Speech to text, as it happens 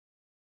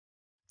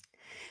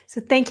So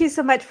thank you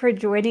so much for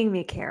joining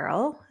me,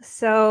 Carol.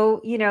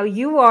 So,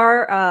 you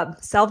are a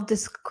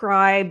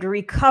self-described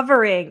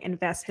recovering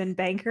investment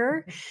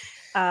banker.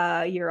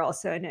 You're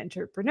also an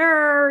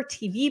entrepreneur,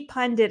 TV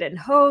pundit and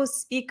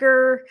host,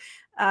 speaker,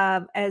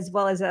 as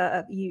well as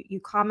you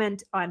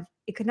comment on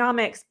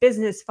economics,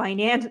 business,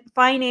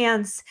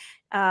 finance,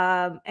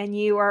 and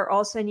you are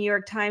also a New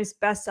York Times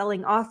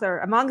bestselling author,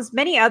 amongst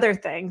many other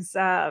things.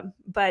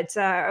 But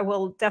I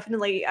will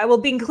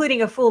be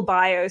including a full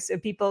bio so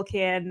people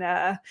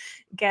can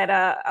get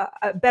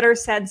a better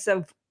sense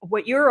of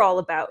what you're all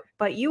about.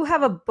 But you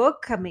have a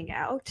book coming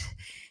out,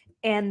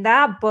 and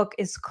that book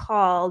is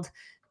called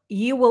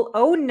 "You Will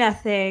Own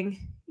Nothing: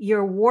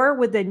 Your War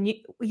with a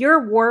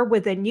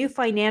New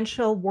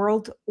Financial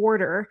World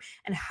Order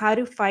and How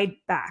to Fight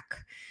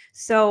Back."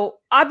 So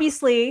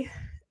obviously,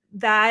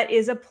 that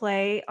is a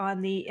play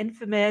on the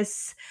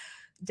infamous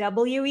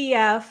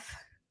WEF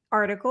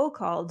article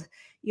called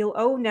 "You'll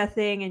Own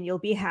Nothing and You'll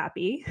Be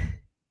Happy."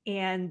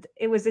 And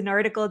it was an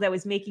article that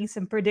was making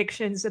some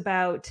predictions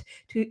about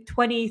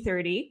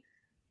 2030.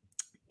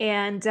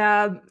 And,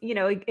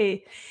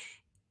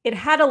 it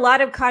had a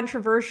lot of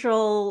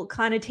controversial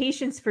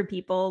connotations for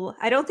people.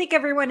 I don't think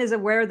everyone is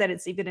aware that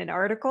it's even an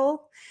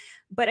article,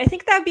 but I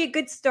think that'd be a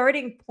good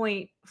starting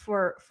point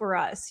for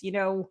us.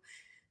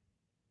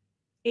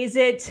 Is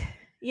it,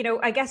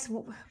 I guess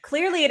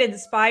clearly it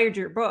inspired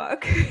your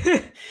book.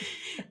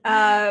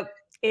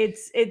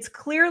 It's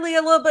clearly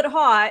a little bit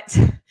hot.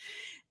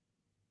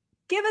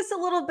 Give us a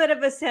little bit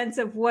of a sense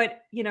of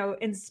what,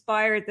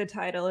 inspired the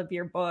title of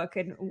your book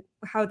and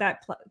how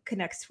that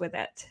connects with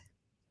it.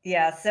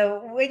 Yeah.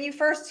 So when you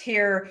first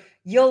hear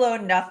 "You'll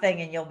Own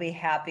Nothing and You'll Be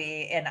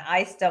Happy," and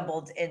I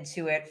stumbled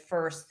into it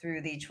first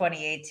through the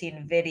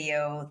 2018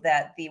 video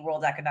that the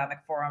World Economic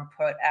Forum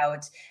put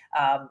out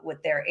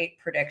with their 8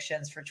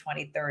 predictions for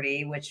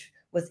 2030, which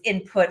was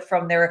input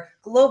from their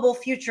global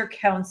future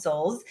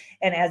councils.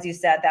 And as you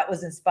said, that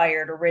was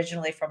inspired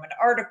originally from an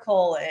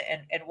article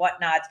and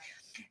whatnot.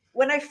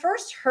 When I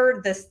first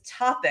heard this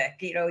topic,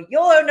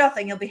 "You'll own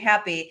nothing, you'll be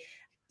happy,"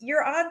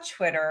 you're on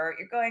Twitter,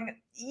 you're going,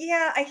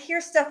 yeah, I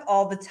hear stuff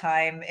all the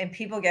time and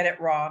people get it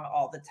wrong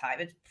all the time.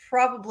 It's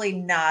probably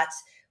not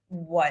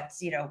what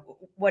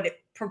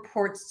it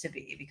purports to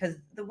be, because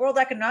the World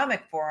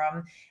Economic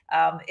Forum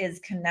is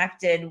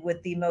connected with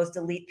the most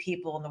elite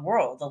people in the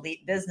world,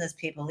 elite business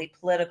people, elite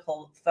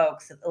political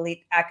folks,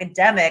 elite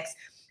academics.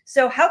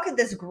 So how could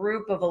this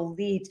group of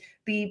elite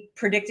be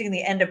predicting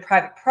the end of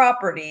private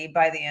property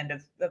by the end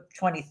of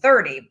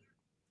 2030?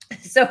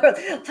 So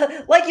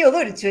like you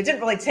alluded to, it didn't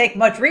really take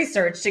much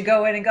research to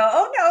go in and go,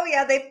 oh no,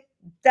 yeah,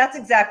 that's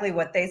exactly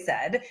what they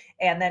said.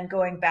 And then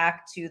going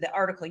back to the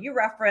article you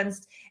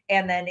referenced,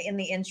 and then in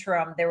the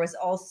interim, there was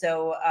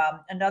also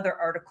another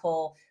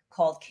article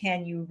called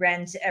 "Can You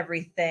Rent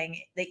Everything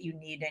That You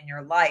Need in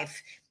Your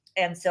Life?"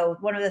 And so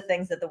one of the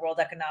things that the World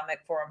Economic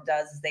Forum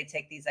does is they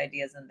take these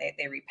ideas and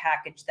they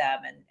repackage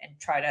them and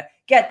try to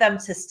get them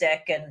to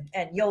stick.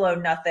 And "You'll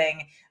Own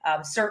Nothing"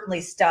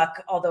 certainly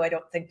stuck, although I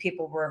don't think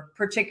people were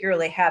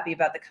particularly happy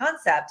about the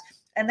concept.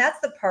 And that's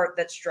the part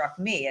that struck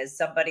me as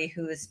somebody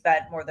who has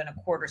spent more than a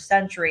quarter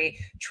century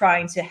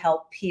trying to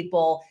help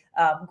people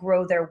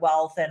grow their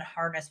wealth and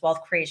harness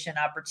wealth creation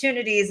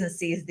opportunities and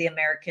seize the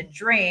American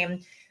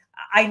dream.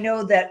 I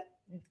know that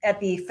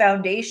at the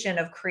foundation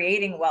of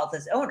creating wealth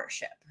is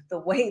ownership. The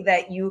way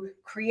that you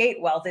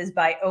create wealth is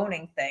by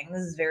owning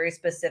things, very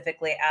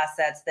specifically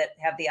assets that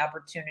have the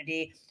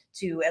opportunity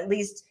to at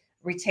least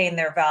retain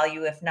their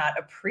value, if not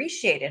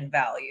appreciate in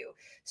value.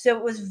 So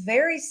it was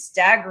very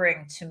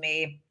staggering to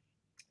me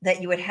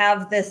that you would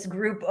have this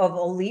group of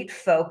elite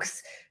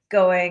folks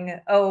going,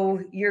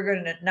 oh, you're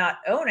going to not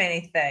own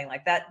anything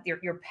like that.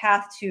 Your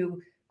path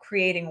to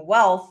creating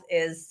wealth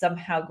is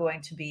somehow going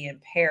to be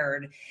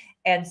impaired.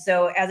 And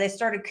so as I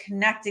started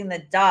connecting the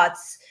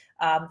dots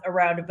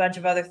around a bunch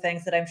of other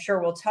things that I'm sure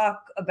we'll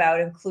talk about,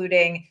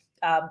 including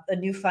a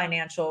new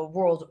financial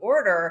world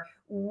order,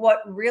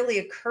 what really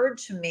occurred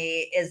to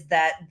me is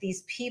that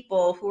these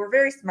people who are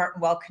very smart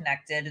and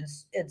well-connected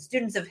and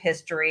students of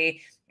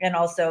history, and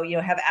also,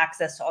 have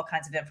access to all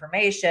kinds of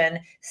information,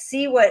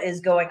 see what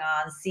is going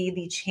on, see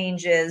the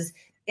changes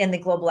in the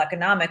global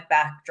economic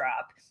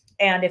backdrop.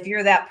 And if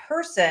you're that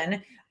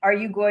person, are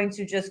you going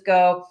to just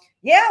go,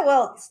 yeah,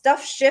 well,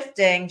 stuff's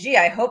shifting. Gee,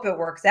 I hope it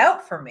works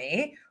out for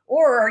me.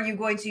 Or are you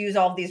going to use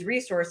all of these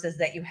resources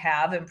that you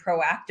have and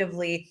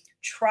proactively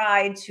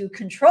try to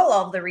control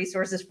all of the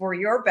resources for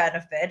your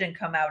benefit and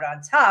come out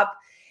on top?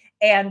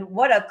 And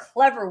what a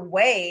clever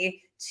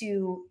way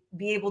to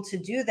be able to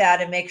do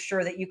that and make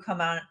sure that you come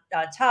out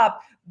on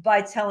top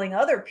by telling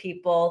other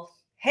people,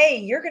 hey,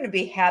 you're going to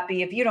be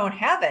happy if you don't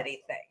have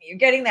anything. You're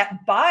getting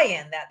that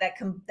buy-in, that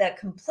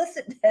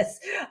complicitness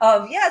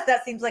of, yes,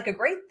 that seems like a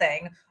great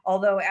thing.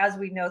 Although, as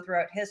we know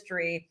throughout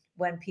history,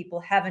 when people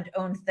haven't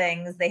owned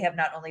things, they have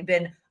not only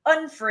been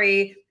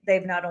unfree,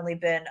 they've not only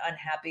been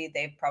unhappy,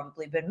 they've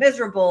probably been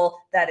miserable.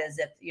 That is,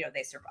 if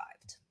they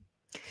survived.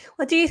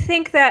 Well, do you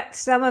think that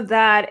some of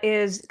that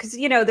is because,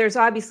 there's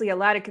obviously a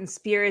lot of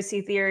conspiracy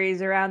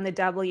theories around the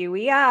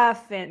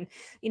WEF. And,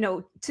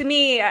 to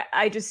me,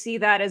 I just see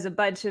that as a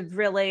bunch of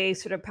really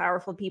sort of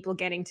powerful people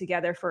getting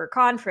together for a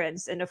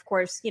conference. And of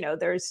course,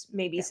 there's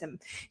maybe some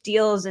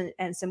deals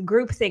and some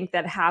groupthink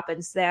that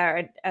happens there.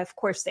 And of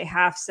course, they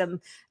have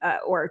some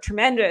or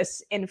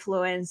tremendous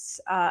influence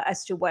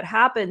as to what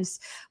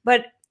happens.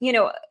 But,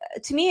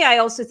 to me, I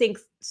also think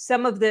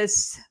some of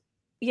this,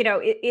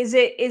 is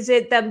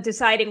it them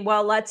deciding,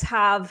 well, let's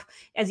have,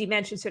 as you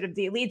mentioned, sort of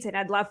the elites, and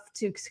I'd love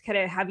to kind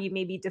of have you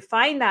maybe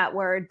define that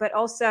word, but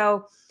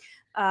also,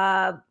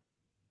 are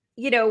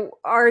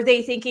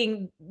they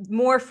thinking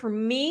more for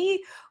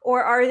me,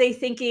 or are they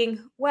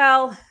thinking,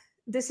 well,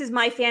 this is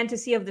my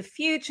fantasy of the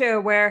future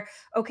where,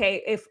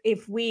 okay, if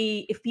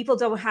people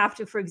don't have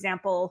to, for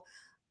example,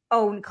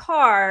 own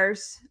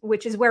cars,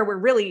 which is where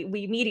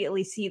we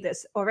immediately see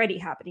this already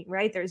happening,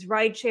 right? There's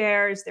ride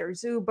shares,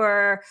 there's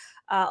Uber.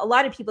 A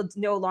lot of people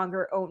no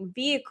longer own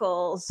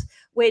vehicles,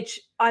 which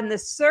on the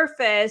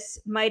surface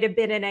might have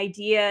been an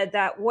idea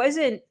that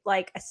wasn't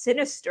like a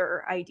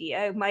sinister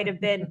idea. It might have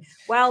been,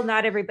 well,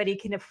 not everybody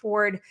can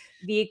afford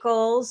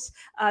vehicles.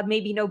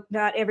 Maybe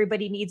not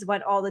everybody needs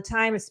one all the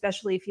time,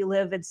 especially if you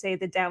live in, say,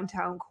 the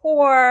downtown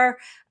core.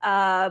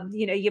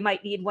 You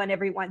might need one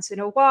every once in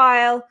a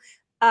while.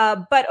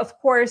 But of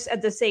course,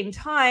 at the same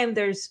time,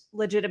 there's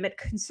legitimate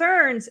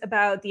concerns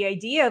about the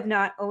idea of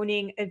not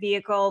owning a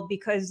vehicle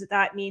because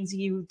that means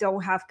you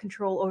don't have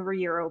control over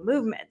your own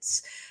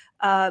movements.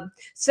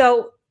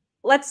 So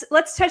let's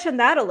touch on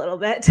that a little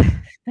bit.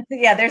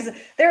 Yeah,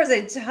 there's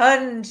a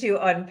ton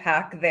to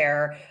unpack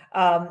there.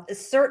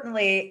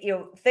 Certainly,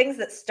 things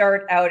that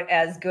start out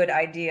as good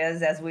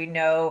ideas, as we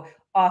know,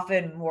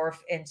 often morph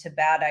into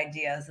bad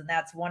ideas. And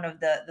that's one of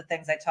the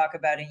things I talk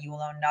about in You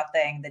Will Own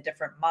Nothing, the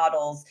different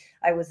models.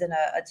 I was in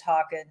a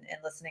talk and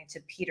listening to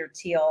Peter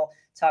Thiel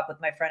talk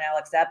with my friend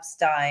Alex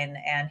Epstein,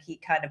 and he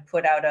kind of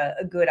put out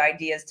a good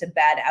ideas to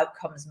bad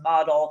outcomes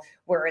model,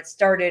 where it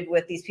started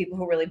with these people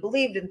who really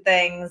believed in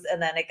things,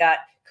 and then it got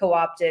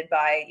co-opted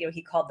by,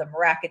 he called them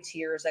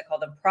racketeers, I call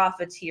them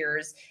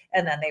profiteers,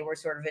 and then they were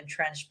sort of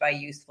entrenched by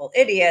useful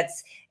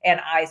idiots. And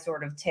I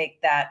sort of take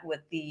that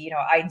with the,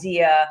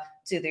 idea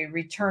to the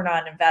return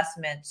on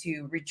investment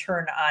to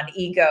return on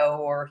ego,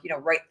 or,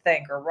 right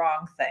think or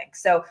wrong think.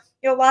 So,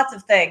 lots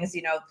of things,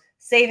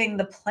 saving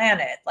the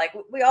planet. Like,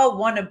 we all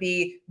want to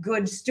be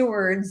good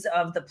stewards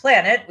of the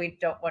planet. We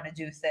don't want to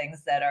do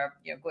things that are,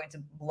 going to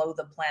blow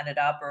the planet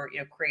up or,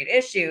 create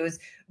issues.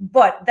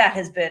 But that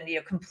has been,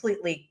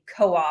 completely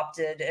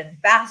co-opted and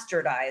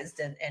bastardized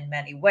in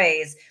many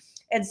ways.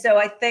 And so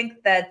I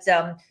think that,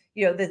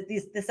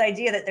 this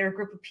idea that there are a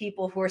group of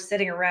people who are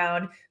sitting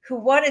around who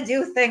want to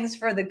do things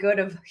for the good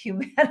of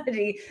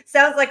humanity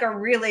sounds like a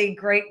really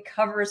great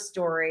cover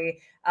story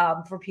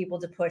for people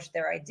to push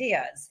their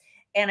ideas.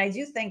 And I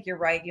do think you're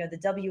right. The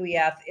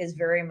WEF is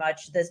very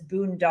much this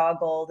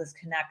boondoggle, this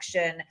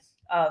connection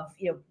of,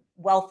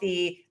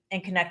 wealthy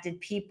and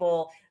connected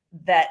people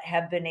that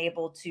have been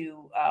able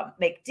to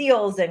make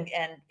deals and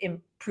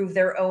improve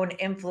their own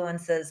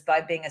influences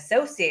by being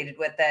associated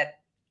with it.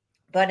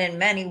 But in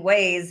many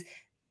ways,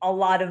 a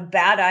lot of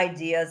bad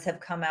ideas have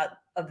come out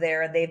of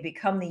there, and they've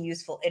become the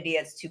useful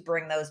idiots to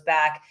bring those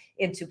back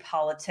into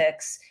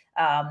politics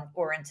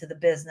or into the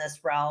business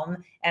realm.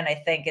 And I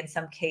think in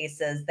some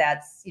cases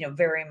that's,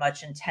 very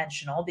much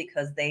intentional,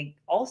 because they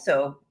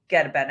also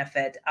get a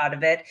benefit out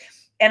of it.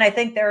 And I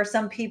think there are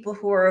some people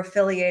who are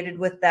affiliated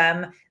with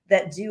them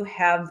that do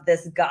have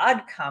this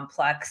God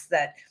complex,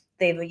 that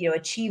they've,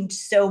 achieved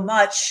so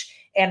much,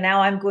 and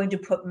now I'm going to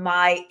put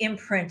my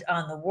imprint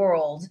on the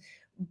world.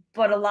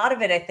 But a lot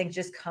of it, I think,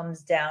 just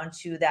comes down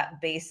to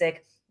that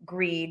basic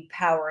greed,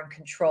 power, and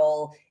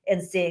control, and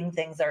seeing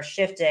things are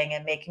shifting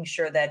and making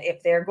sure that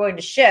if they're going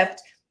to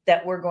shift,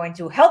 that we're going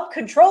to help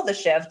control the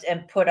shift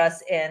and put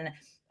us in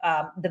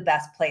the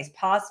best place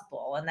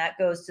possible. And that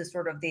goes to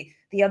sort of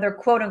the other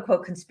quote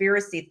unquote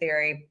conspiracy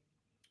theory.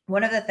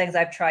 One of the things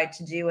I've tried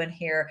to do in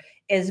here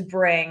is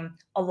bring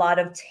a lot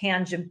of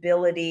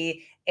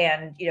tangibility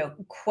and,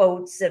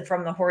 quotes and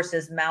from the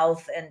horse's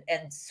mouth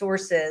and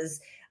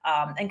sources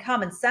and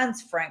common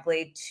sense,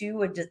 frankly,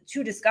 to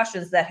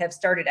discussions that have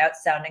started out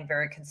sounding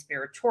very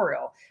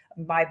conspiratorial.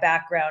 My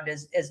background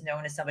is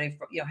known as somebody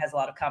who has a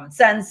lot of common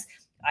sense.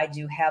 I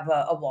do have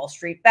a Wall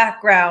Street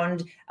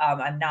background.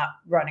 I'm not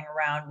running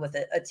around with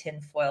a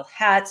tinfoil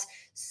hat.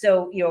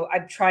 So,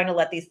 I'm trying to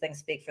let these things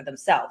speak for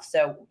themselves.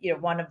 So,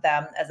 one of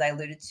them, as I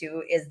alluded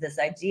to, is this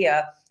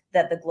idea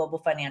that the global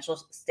financial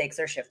stakes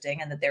are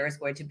shifting and that there is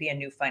going to be a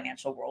new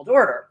financial world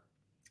order.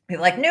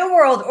 Like, new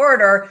world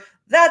order,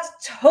 that's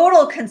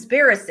total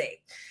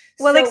conspiracy.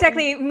 Well,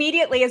 exactly.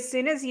 Immediately, as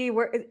soon as you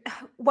were,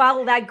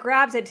 while that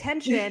grabs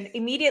attention,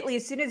 immediately,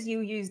 as soon as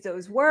you use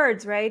those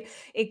words, right,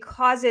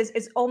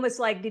 it's almost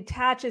like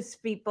detaches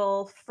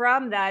people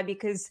from that,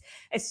 because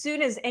as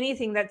soon as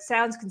anything that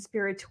sounds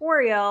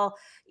conspiratorial,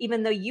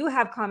 even though you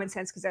have common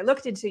sense, because I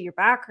looked into your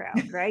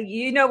background, right,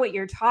 you know what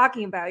you're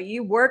talking about.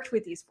 You worked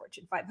with these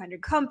Fortune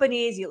 500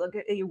 companies.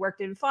 You worked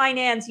in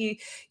finance.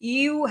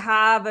 You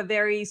have a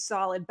very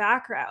solid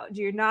background.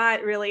 You're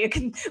not really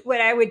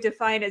what I would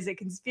define as a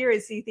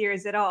conspiracy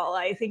theorist at all.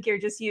 I think you're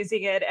just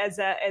using it as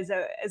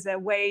a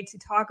way to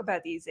talk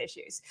about these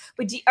issues.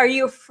 But are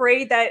you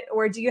afraid that,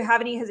 or do you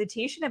have any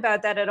hesitation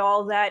about that at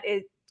all, that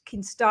it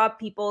can stop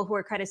people who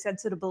are kind of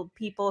sensible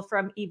people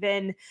from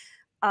even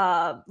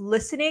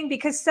listening?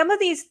 Because some of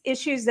these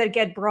issues that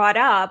get brought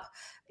up,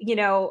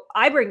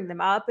 I bring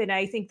them up and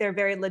I think they're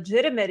very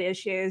legitimate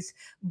issues.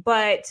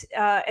 But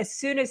as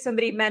soon as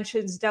somebody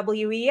mentions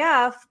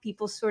WEF,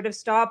 people sort of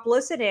stop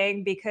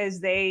listening because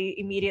they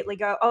immediately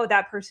go, oh,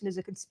 that person is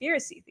a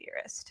conspiracy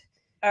theorist.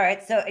 All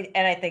right. So,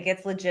 and I think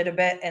it's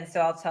legitimate. And so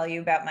I'll tell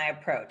you about my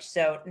approach.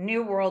 So,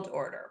 New World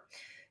Order.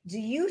 Do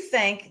you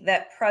think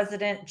that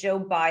President Joe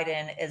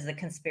Biden is a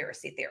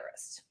conspiracy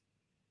theorist?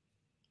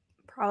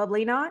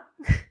 Probably not.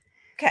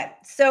 Okay,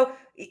 so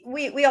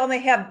we all may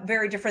have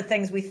very different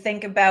things we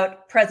think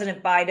about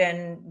President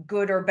Biden,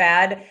 good or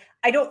bad.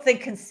 I don't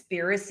think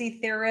conspiracy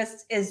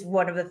theorist is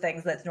one of the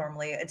things that's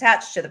normally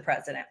attached to the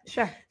president.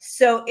 Sure.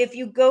 So if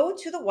you go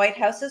to the White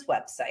House's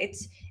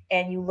website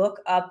and you look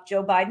up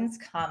Joe Biden's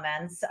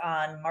comments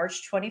on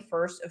March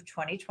 21st of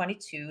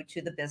 2022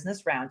 to the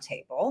Business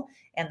Roundtable,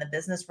 and the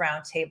Business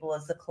Roundtable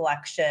is the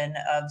collection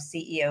of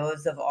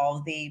CEOs of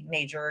all the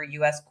major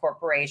U.S.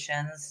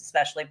 corporations,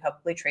 especially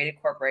publicly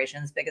traded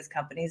corporations, biggest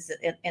companies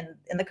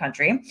in the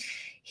country.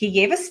 He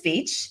gave a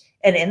speech,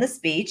 and in the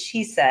speech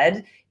he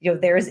said,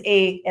 there's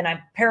and I'm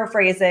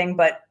paraphrasing,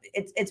 but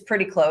it's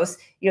pretty close.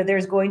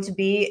 There's going to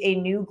be a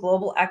new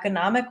global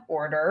economic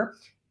order.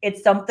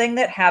 It's something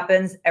that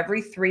happens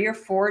every 3 or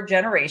 4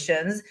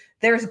 generations.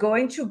 There's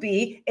going to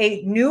be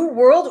a new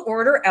world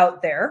order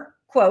out there,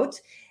 quote,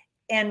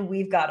 and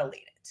we've got to lead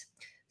it.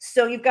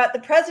 So you've got the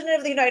president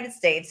of the United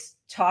States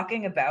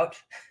talking about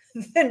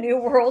the new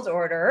world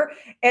order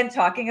and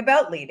talking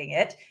about leading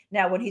it.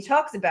 Now, when he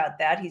talks about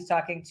that, he's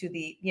talking to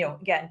the,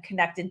 again,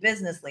 connected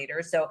business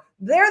leaders. So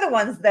they're the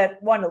ones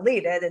that want to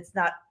lead it. It's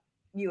not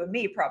you and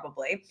me,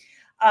 probably.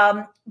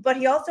 But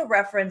he also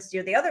referenced,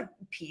 the other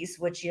piece,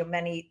 which,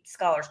 many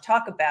scholars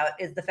talk about,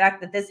 is the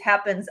fact that this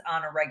happens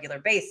on a regular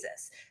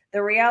basis.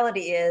 The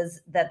reality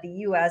is that the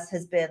U.S.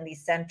 has been the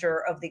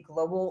center of the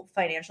global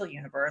financial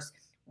universe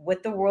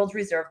with the world's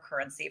reserve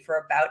currency for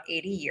about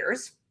 80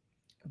 years.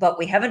 But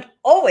we haven't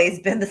always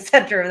been the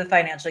center of the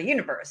financial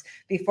universe.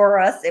 Before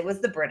us, it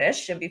was the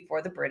British, and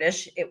before the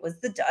British, it was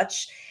the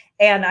Dutch.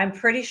 And I'm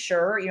pretty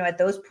sure, at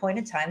those point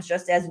in times,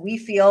 just as we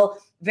feel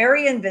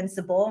very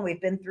invincible and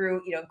we've been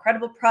through,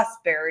 incredible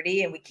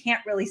prosperity and we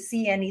can't really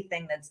see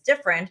anything that's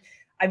different,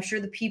 I'm sure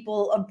the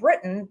people of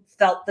Britain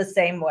felt the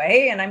same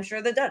way. And I'm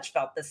sure the Dutch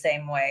felt the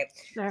same way.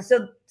 Sure.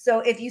 So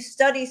if you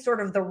study sort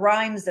of the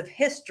rhymes of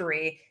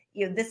history,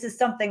 this is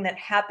something that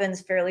happens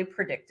fairly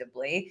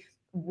predictably.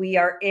 We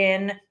are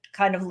in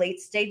kind of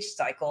late stage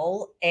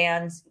cycle,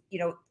 and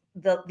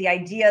the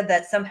idea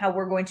that somehow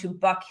we're going to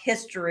buck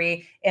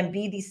history and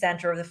be the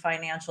center of the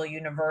financial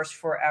universe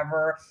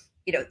forever,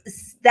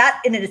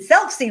 that in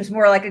itself seems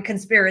more like a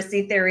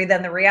conspiracy theory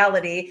than the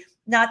reality.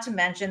 Not to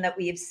mention that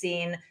we've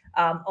seen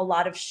a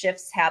lot of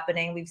shifts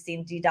happening. We've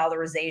seen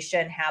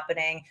de-dollarization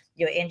happening,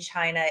 in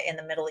China, in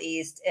the Middle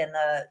East, in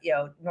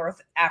the,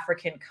 North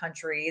African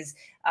countries.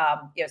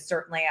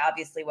 Certainly,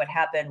 obviously, what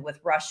happened with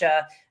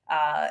Russia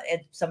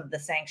and some of the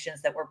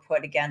sanctions that were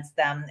put against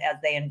them as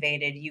they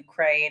invaded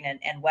Ukraine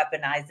and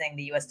weaponizing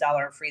the U.S.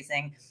 dollar and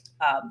freezing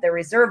their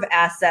reserve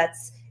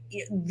assets.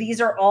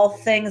 These are all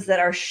things that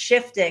are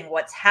shifting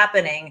what's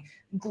happening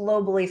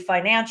globally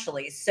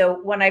financially. So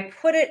when I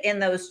put it in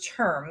those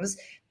terms,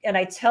 and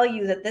I tell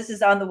you that this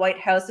is on the White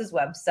House's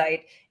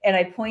website, and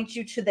I point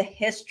you to the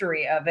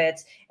history of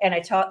it, and I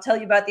tell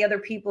you about the other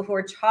people who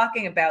are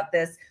talking about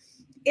this,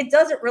 it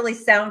doesn't really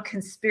sound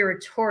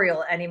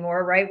conspiratorial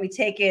anymore, right? We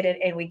take it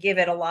and we give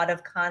it a lot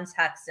of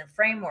context and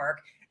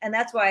framework. And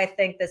that's why I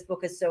think this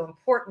book is so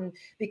important,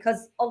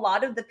 because a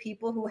lot of the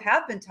people who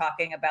have been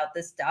talking about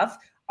this stuff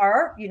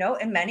are,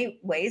 in many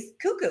ways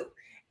cuckoo.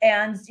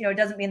 And, it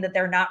doesn't mean that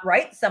they're not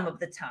right some of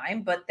the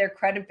time, but their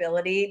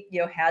credibility,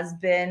 has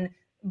been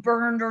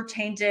burned or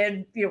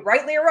tainted,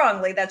 rightly or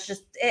wrongly. That's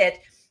just it.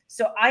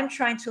 So I'm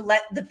trying to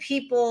let the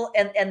people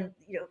and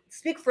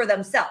speak for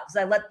themselves.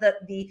 I let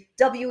the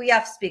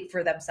WEF speak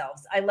for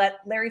themselves. I let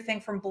Larry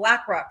Fink from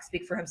BlackRock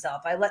speak for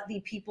himself. I let the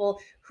people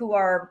who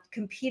are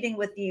competing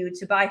with you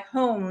to buy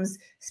homes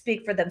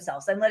speak for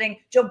themselves. I'm letting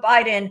Joe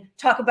Biden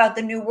talk about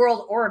the new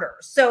world order.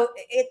 So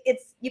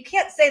it's you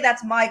can't say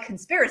that's my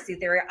conspiracy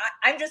theory.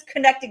 I'm just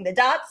connecting the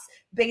dots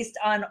based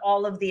on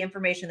all of the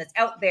information that's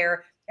out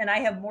there. And I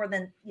have more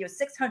than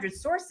 600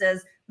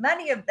 sources,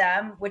 many of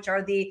them which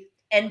are the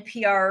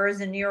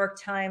NPRs and New York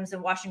Times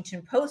and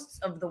Washington Posts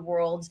of the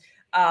world,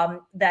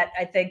 that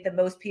I think that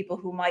most people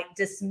who might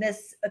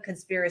dismiss a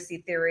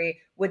conspiracy theory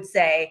would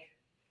say,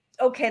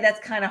 okay, that's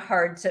kind of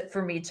hard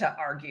for me to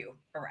argue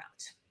around.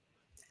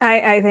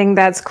 I think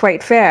that's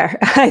quite fair.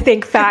 I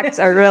think facts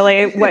are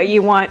really what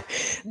you want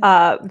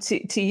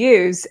to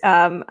use.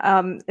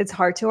 It's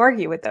hard to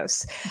argue with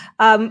those.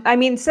 I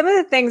mean, some of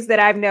the things that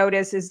I've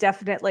noticed is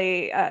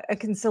definitely a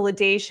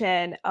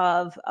consolidation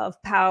of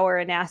power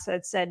and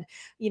assets. And,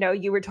 you know,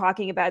 you were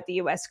talking about the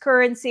U.S.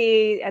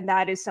 currency, and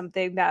that is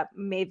something that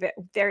may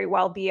very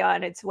well be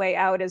on its way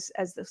out as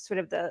the sort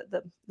of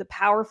the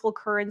powerful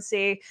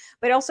currency.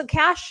 But also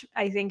cash,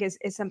 I think, is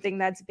something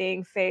that's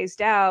being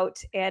phased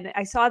out. And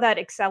I saw that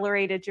accelerated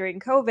during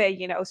COVID,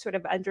 you know, sort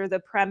of under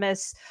the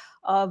premise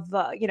of,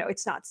 you know,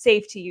 it's not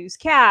safe to use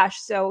cash.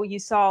 So you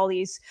saw all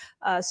these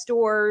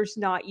stores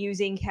not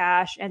using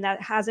cash, and that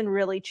hasn't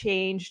really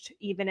changed,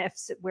 even if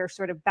we're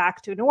sort of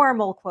back to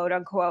normal, quote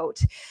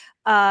unquote.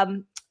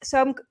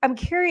 So I'm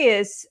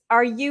curious,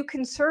 are you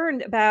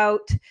concerned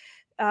about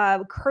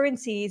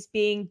currencies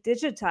being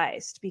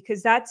digitized?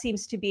 Because that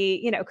seems to be,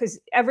 you know, because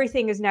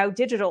everything is now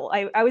digital.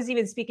 I was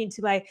even speaking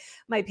to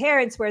my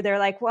parents where they're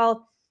like,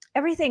 well,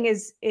 everything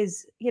is,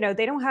 you know,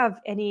 they don't have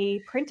any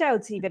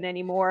printouts even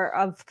anymore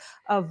of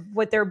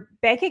what their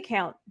bank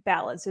account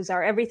balances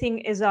are. Everything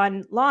is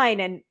online,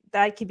 and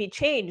that can be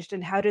changed.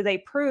 And how do they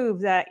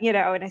prove that, you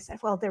know? And I said,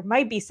 well, there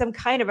might be some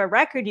kind of a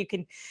record you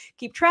can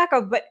keep track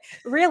of, but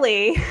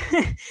really,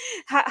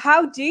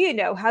 how do you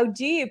know? How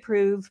do you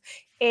prove?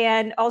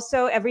 And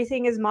also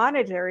everything is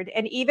monitored.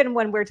 And even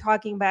when we're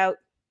talking about,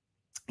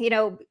 you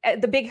know,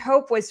 the big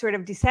hope was sort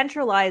of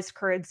decentralized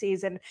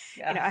currencies. And,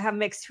 you know, I have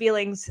mixed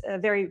feelings,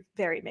 very,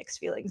 very mixed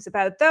feelings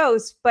about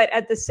those. But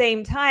at the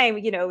same time,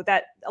 you know,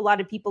 that a lot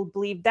of people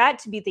believe that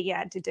to be the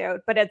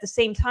antidote. But at the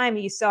same time,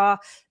 you saw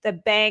the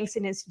banks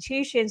and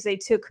institutions, they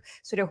took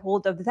sort of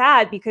hold of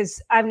that,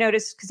 because I've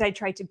noticed, because I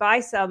tried to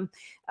buy some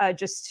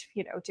just,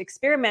 you know, to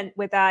experiment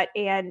with that.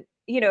 And,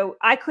 you know,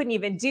 I couldn't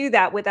even do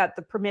that without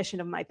the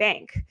permission of my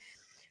bank.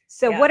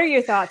 So what are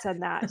your thoughts on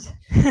that?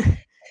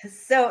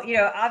 So, you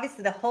know,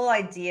 obviously the whole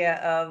idea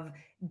of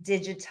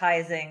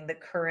digitizing the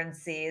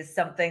currency is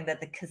something that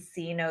the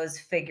casinos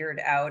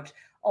figured out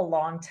a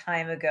long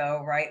time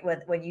ago, right?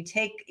 When you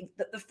take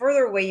the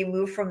further away you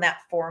move from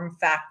that form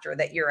factor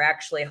that you're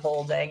actually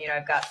holding, you know,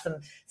 I've got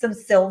some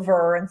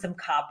silver and some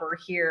copper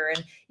here.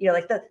 And, you know,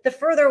 like the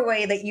further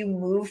away that you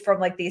move from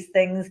like these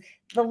things,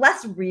 the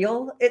less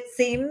real it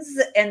seems.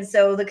 And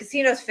so the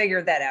casinos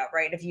figured that out,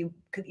 right? If you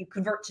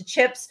convert to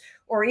chips,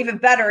 or even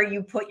better,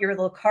 you put your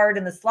little card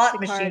in the slot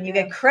machine, you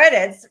get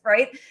credits,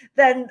 right?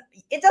 Then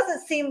it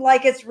doesn't seem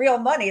like it's real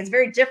money. It's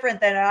very different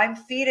than I'm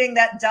feeding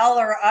that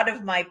dollar out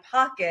of my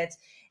pocket.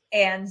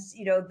 And,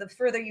 you know, the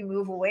further you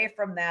move away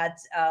from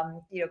that,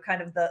 you know,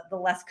 kind of the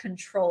less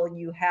control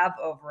you have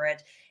over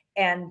it.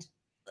 And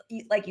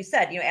like you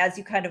said, you know, as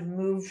you kind of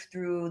move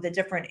through the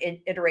different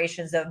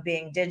iterations of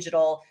being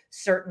digital,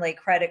 certainly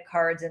credit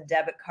cards and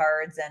debit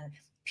cards and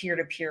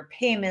peer-to-peer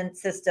payment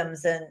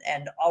systems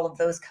and all of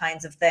those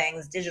kinds of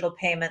things, digital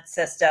payment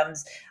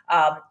systems,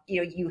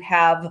 you know, you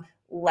have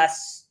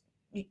less,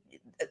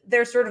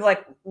 there's sort of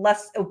like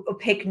less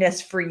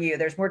opaqueness for you.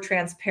 There's more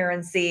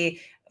transparency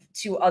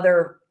to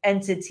other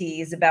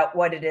entities about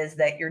what it is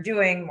that you're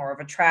doing, more of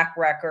a track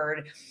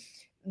record.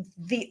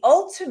 The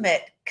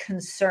ultimate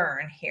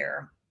concern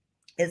here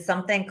is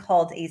something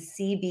called a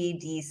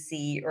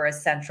CBDC, or a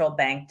central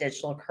bank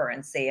digital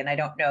currency. And I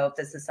don't know if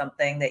this is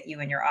something that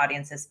you and your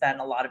audience has spent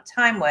a lot of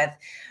time with,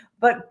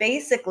 but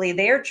basically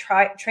they're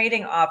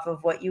trading off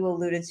of what you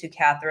alluded to,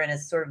 Catherine,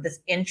 is sort of this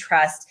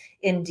interest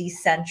in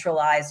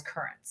decentralized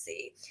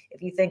currency.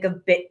 If you think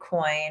of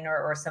Bitcoin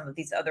or some of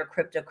these other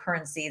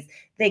cryptocurrencies,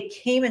 they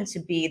came into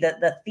be that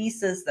the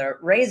thesis, the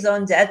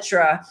raison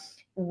d'etre,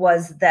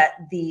 was that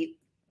the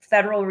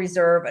Federal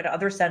Reserve and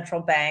other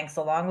central banks,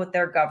 along with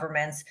their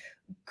governments,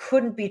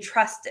 couldn't be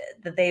trusted,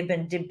 that they've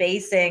been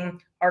debasing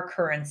our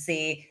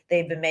currency.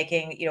 They've been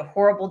making, you know,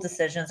 horrible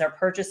decisions. Our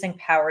purchasing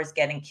power is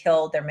getting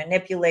killed. They're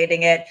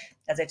manipulating it.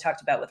 As I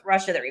talked about with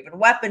Russia, they're even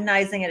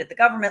weaponizing it at the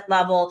government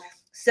level.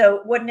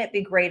 So wouldn't it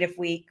be great if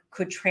we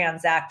could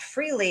transact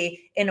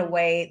freely in a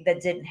way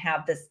that didn't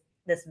have this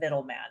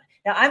middleman?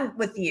 Now, I'm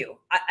with you.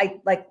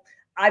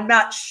 I'm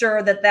not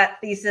sure that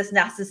thesis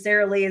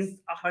necessarily is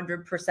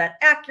 100%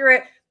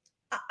 accurate.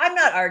 I'm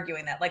not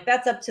arguing that. Like,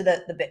 that's up to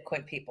the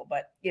Bitcoin people,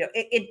 but you know,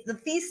 the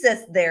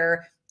thesis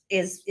there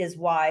is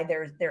why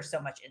there's so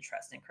much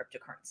interest in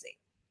cryptocurrency.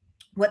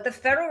 What the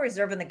Federal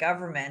Reserve and the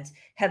government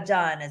have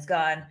done is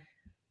gone,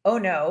 oh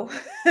no,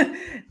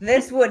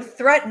 this would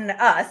threaten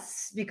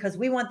us because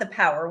we want the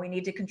power. We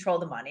need to control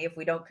the money. If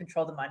we don't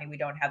control the money, we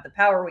don't have the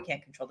power. We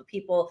can't control the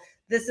people.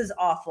 This is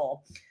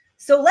awful.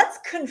 So let's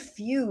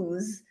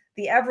confuse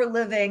the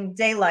ever-living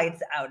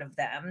daylights out of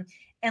them.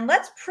 And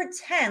let's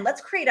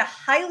create a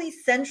highly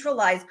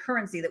centralized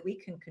currency that we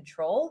can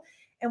control.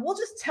 And we'll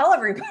just tell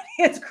everybody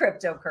it's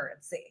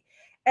cryptocurrency.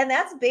 And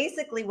that's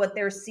basically what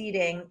they're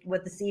seeding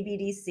with the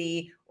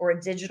CBDC or a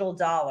digital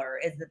dollar,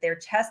 is that they're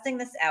testing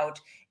this out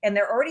and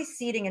they're already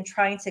seeding and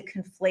trying to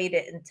conflate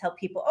it and tell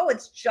people, oh,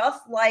 it's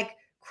just like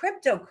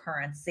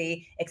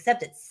cryptocurrency,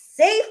 except it's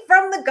safe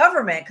from the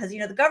government, because,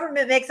 the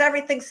government makes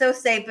everything so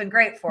safe and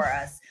great for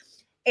us.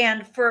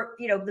 And for,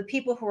 the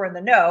people who are in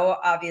the know,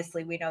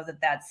 obviously we know that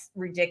that's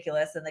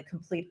ridiculous and the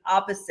complete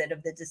opposite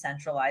of the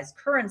decentralized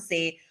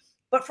currency.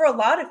 But for a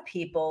lot of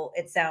people,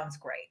 it sounds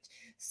great.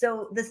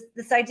 So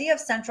this idea of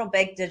central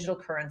bank digital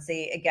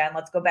currency, again,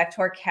 let's go back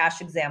to our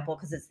cash example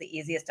because it's the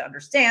easiest to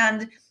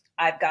understand.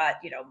 I've got,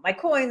 my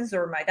coins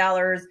or my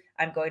dollars.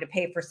 I'm going to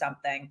pay for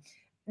something.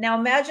 Now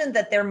imagine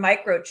that they're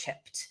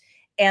microchipped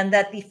and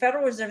that the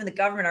Federal Reserve and the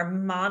government are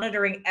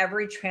monitoring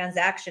every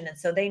transaction. And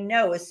so they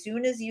know as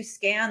soon as you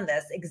scan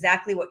this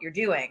exactly what you're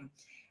doing.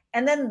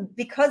 And then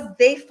because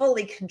they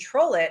fully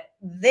control it,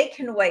 they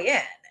can weigh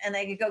in and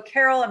they can go,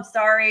 Carol, I'm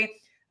sorry.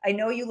 I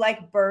know you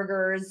like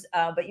burgers,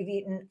 but you've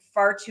eaten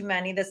far too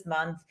many this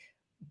month.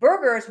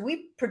 Burgers,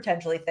 we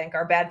potentially think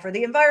are bad for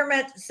the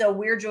environment. So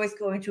we're just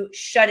going to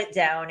shut it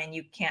down and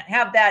you can't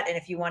have that. And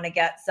if you want to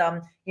get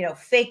some,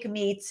 fake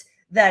meat,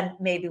 then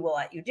maybe we'll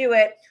let you do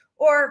it.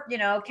 Or,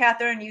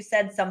 Catherine, you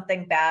said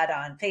something bad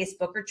on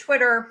Facebook or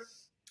Twitter.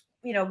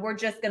 We're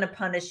just going to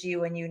punish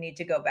you and you need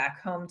to go back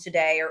home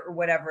today or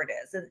whatever it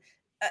is.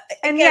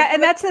 And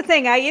that's the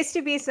thing. I used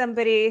to be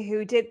somebody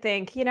who did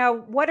think,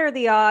 what are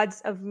the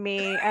odds of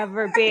me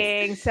ever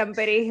being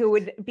somebody who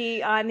would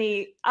be on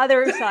the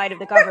other side of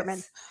the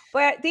government?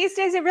 But these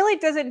days, it really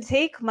doesn't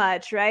take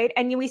much, right?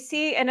 And we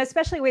see, and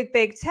especially with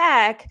big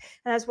tech,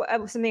 and that's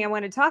something I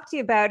want to talk to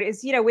you about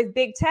is, with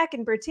big tech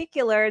in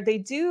particular, they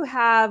do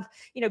have,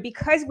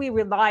 because we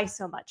rely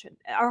so much,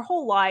 our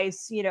whole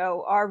lives,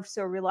 are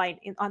so reliant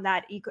on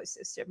that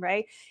ecosystem,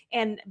 right?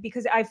 And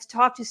because I've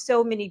talked to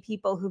so many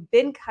people who've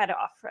been cut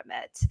off from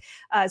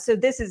it. So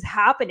this is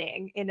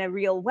happening in a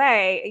real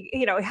way.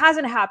 It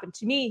hasn't happened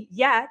to me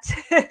yet,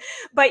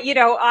 but,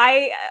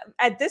 I,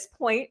 at this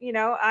point,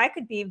 I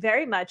could be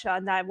very much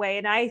on that way.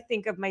 And I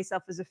think of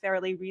myself as a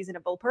fairly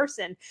reasonable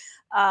person,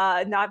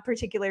 not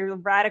particularly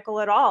radical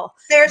at all.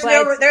 There's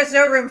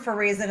no room for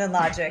reason and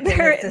logic.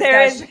 There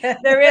isn't.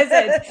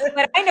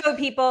 But I know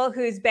people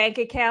whose bank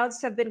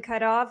accounts have been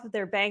cut off.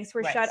 Their banks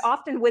were shut,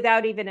 often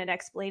without even an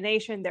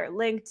explanation. Their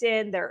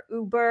LinkedIn, their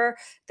Uber,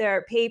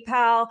 their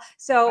PayPal.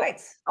 So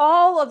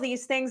all of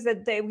these things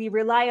that we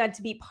rely on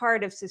to be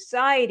part of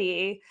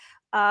society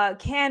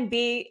can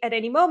be at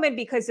any moment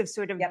because of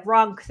sort of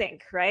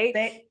wrongthink, right?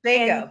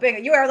 Bingo.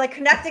 You are like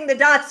connecting the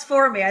dots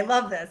for me. I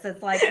love this.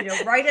 It's like,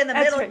 right in the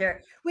middle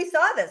here. We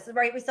saw this,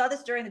 right? We saw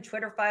this during the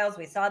Twitter files.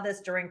 We saw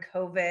this during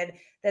COVID,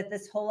 that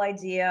this whole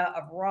idea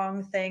of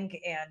wrongthink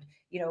and,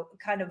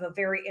 kind of a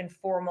very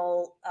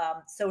informal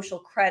social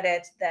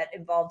credit that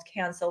involved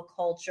cancel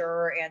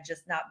culture and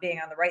just not being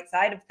on the right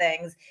side of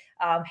things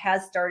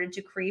has started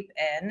to creep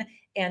in.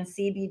 And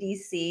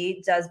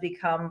CBDC does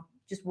become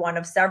just one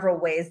of several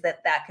ways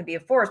that can be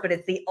enforced, but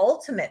it's the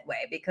ultimate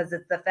way because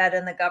it's the Fed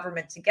and the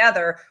government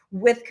together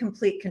with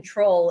complete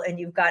control, and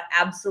you've got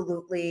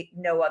absolutely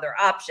no other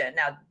option.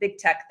 Now, big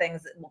tech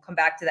things, we'll come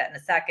back to that in a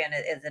second,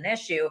 is an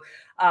issue,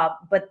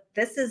 but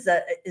this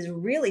is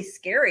really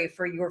scary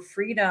for your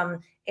freedom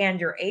and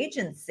your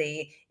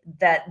agency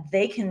that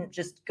they can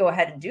just go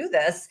ahead and do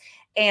this.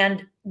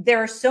 And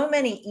there are so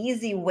many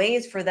easy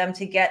ways for them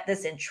to get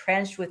this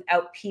entrenched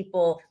without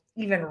people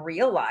even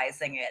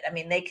realizing it. I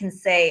mean, they can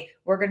say,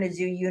 we're going to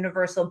do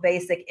universal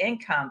basic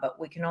income, but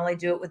we can only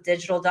do it with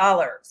digital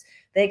dollars.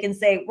 They can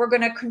say, we're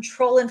going to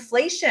control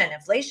inflation.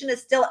 Inflation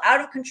is still out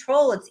of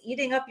control. It's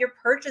eating up your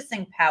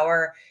purchasing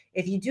power.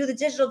 If you do the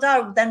digital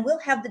dollar, then we'll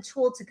have the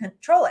tool to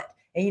control it.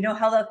 And you know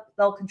how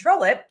they'll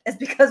control it is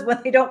because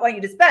when they don't want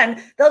you to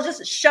spend, they'll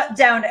just shut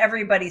down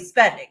everybody's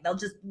spending. They'll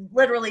just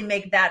literally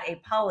make that a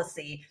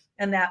policy.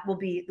 And that will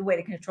be the way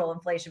to control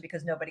inflation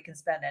because nobody can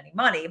spend any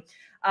money.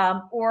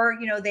 Or,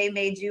 they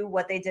may do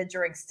what they did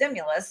during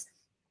stimulus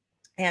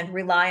and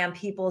rely on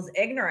people's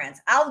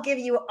ignorance. I'll give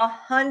you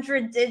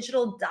 100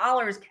 digital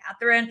dollars,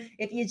 Catherine,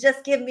 if you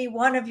just give me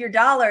one of your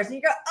dollars. And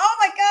you go, oh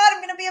my God,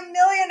 I'm going to be a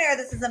millionaire.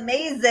 This is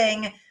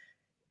amazing.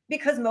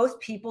 Because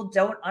most people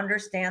don't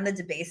understand the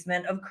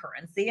debasement of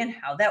currency and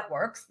how that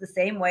works the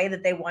same way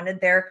that they wanted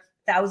their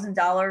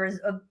 $1,000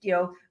 of,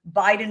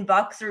 Biden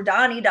bucks or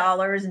Donnie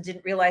dollars and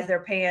didn't realize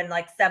they're paying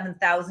like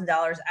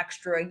 $7,000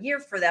 extra a year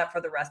for that for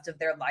the rest of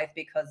their life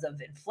because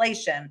of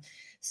inflation.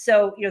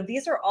 So,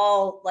 these are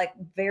all like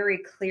very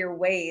clear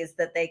ways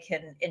that they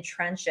can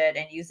entrench it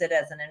and use it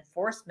as an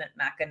enforcement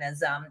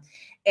mechanism.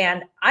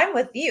 And I'm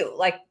with you.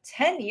 Like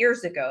 10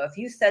 years ago, if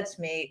you said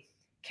to me,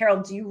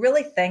 Carol, do you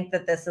really think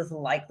that this is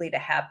likely to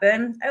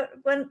happen?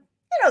 When,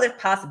 there's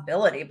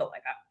possibility, but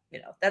like,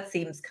 that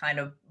seems kind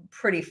of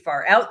pretty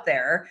far out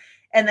there.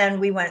 And then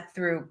we went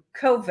through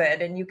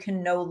COVID and you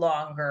can no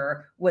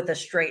longer with a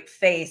straight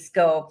face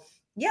go,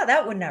 yeah,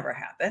 that would never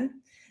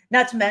happen.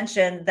 Not to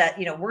mention that,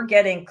 we're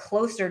getting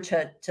closer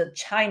to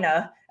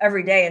China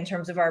every day in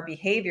terms of our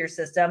behavior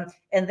system,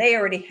 and they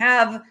already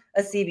have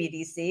a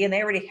CBDC and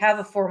they already have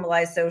a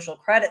formalized social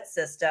credit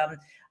system.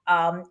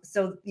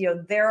 So,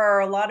 there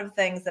are a lot of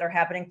things that are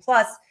happening.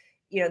 Plus,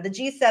 the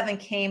G7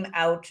 came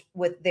out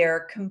with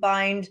their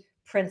combined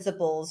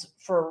principles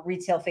for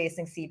retail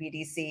facing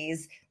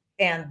CBDCs.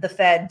 And the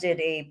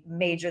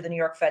New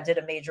York Fed did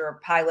a major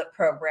pilot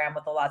program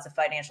with lots of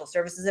financial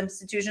services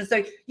institutions.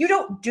 So you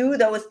don't do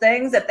those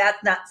things if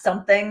that's not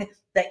something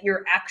that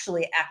you're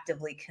actually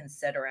actively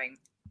considering.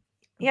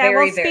 Yeah,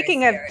 well,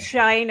 speaking of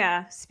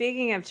China,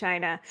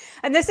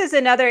 and this is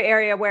another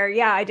area where,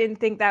 I didn't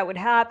think that would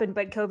happen,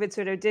 but COVID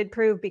sort of did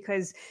prove,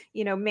 because,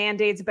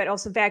 mandates, but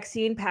also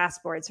vaccine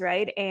passports,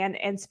 right?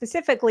 And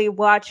specifically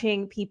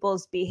watching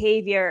people's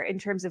behavior in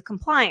terms of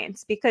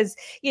compliance, because,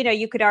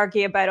 you could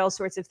argue about all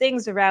sorts of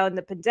things around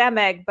the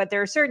pandemic, but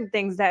there are certain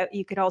things that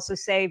you could also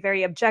say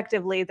very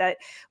objectively that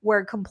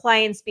were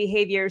compliance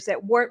behaviors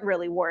that weren't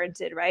really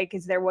warranted, right?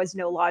 Because there was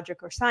no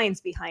logic or science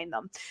behind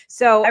them.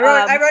 So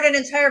I wrote an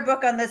entire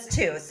book on this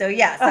too. So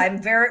yes, I'm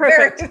very,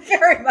 very,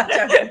 very much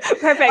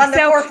on the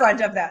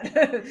forefront of that.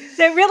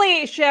 So it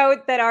really showed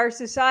that our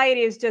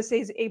society is just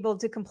able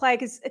to comply,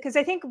 because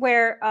I think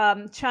where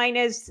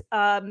China's,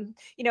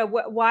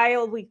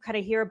 while we kind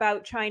of hear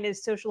about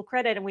China's social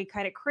credit and we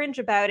kind of cringe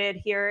about it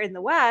here in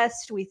the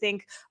West, we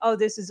think, oh,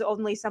 this is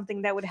only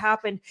something that would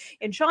happen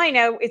in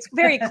China. It's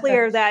very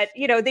clear that,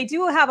 they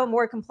do have a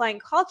more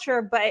compliant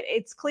culture, but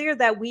it's clear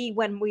that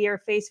when we are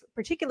faced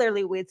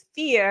particularly with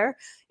fear,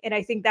 and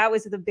I think that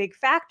was the big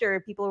factor.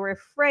 People were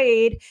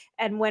afraid.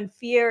 And when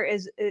fear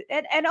is,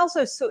 and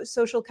also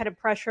social kind of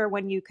pressure,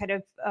 when you kind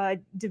of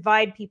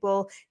divide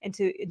people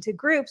into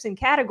groups and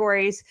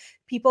categories,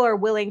 people are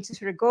willing to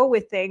sort of go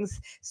with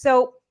things.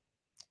 So,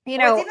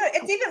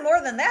 it's even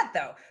more than that,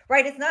 though,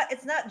 right? It's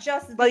not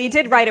just. Well, you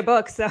did write a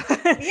book, so. Yeah,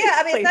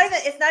 I mean,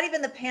 it's not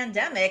even the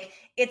pandemic.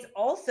 It's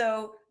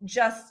also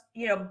just,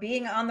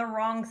 being on the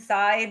wrong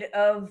side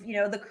of,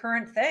 the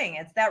current thing.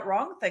 It's that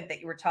wrong thing that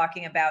you were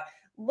talking about.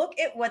 Look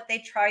at what they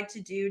tried to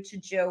do to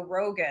Joe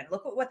Rogan.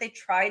 Look at what they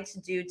tried to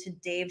do to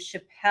Dave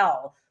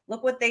Chappelle.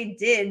 Look what they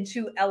did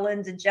to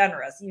Ellen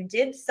DeGeneres. You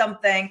did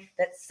something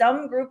that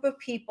some group of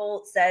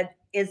people said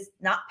is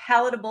not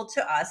palatable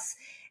to us.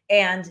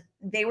 And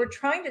they were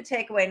trying to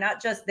take away not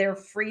just their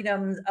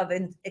freedoms of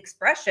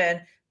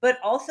expression, but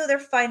also their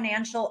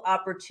financial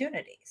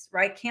opportunities,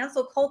 right?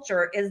 Cancel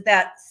culture is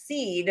that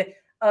seed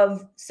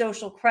of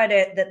social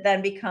credit that then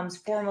becomes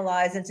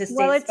formalized into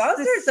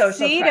state-sponsored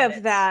social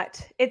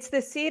credit. It's the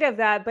seed of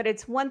that, but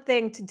it's one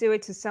thing to do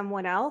it to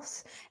someone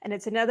else, and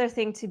it's another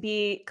thing to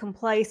be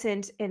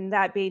complacent in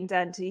that being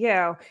done to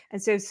you.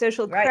 And so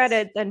social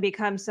credit then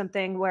becomes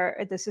something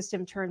where the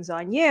system turns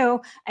on you,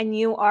 and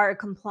you are a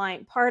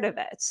compliant part of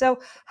it.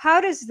 So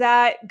how does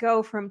that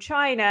go from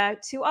China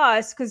to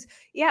us? Because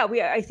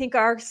we, I think,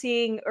 are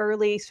seeing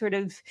early sort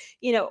of,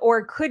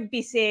 or could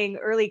be seeing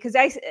early, because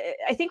I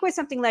think with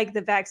something like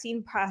the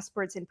vaccine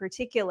passports in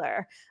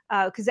particular,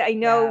 because I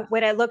know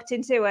when I looked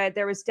into it,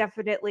 there was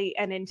definitely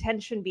an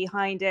intention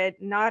behind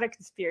it, not a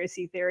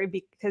conspiracy theory,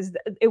 because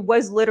it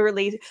was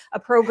literally a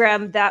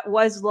program that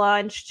was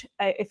launched,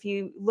 if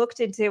you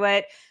looked into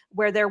it,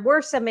 where there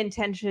were some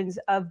intentions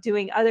of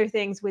doing other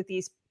things with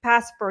these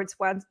passports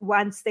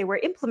once they were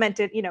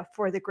implemented,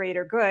 for the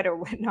greater good or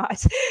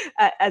whatnot,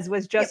 as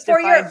was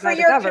justified for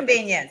your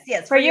convenience.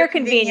 Yes, for your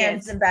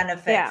convenience and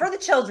benefit for the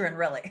children,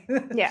 really.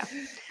 Yeah.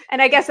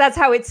 And I guess that's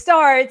how it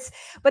starts.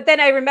 But then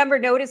I remember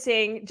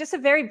noticing just a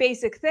very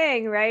basic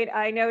thing, right?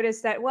 I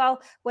noticed that,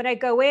 when I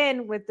go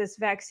in with this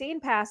vaccine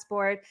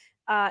passport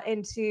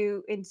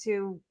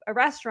into a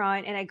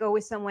restaurant and I go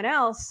with someone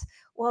else,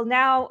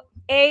 now,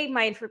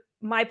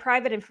 my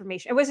private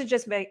information, it wasn't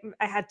just I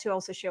had to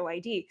also show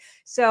ID.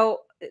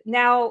 So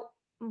now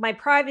my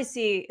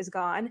privacy is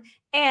gone,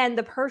 and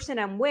the person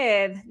I'm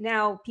with,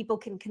 now people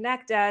can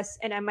connect us,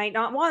 and I might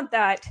not want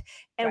that.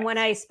 And when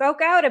I spoke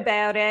out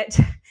about it,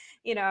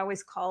 I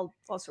was called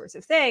all sorts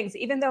of things,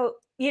 even though,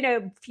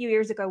 a few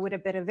years ago would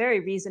have been a very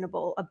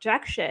reasonable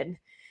objection.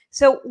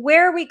 So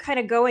where are we kind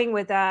of going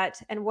with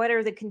that? And what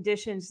are the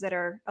conditions that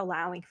are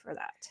allowing for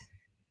that?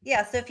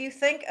 Yeah, so if you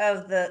think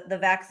of the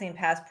vaccine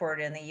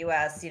passport in the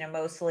US,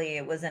 mostly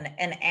it was an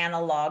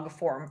analog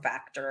form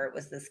factor. It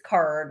was this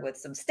card with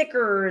some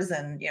stickers,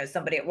 and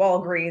somebody at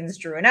Walgreens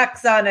drew an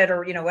X on it,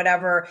 or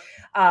whatever.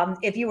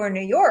 If you were in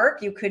New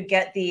York, you could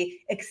get the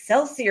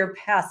Excelsior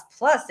Pass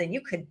Plus, and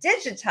you could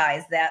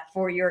digitize that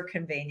for your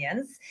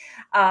convenience.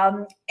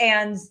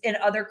 And in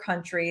other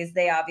countries,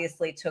 they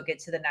obviously took it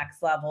to the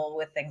next level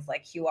with things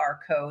like QR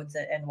codes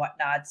and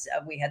whatnot.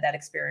 We had that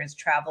experience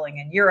traveling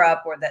in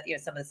Europe, where that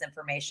some of this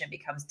information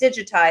becomes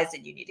digitized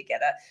and you need to get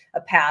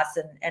a pass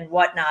and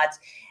whatnot.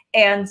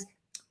 And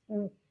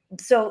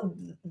so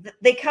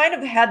they kind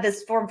of had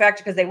this form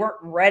factor because they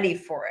weren't ready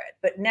for it.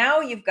 But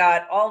now you've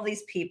got all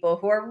these people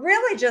who are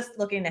really just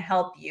looking to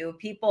help you.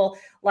 People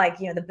like,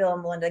 the Bill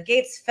and Melinda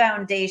Gates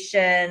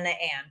Foundation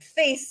and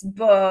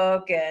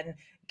Facebook and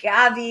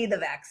Gavi, the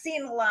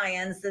Vaccine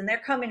Alliance, and they're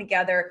coming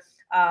together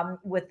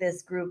with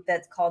this group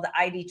that's called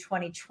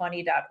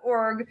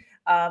ID2020.org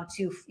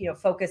to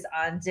focus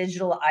on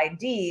digital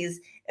IDs.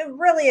 And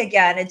really,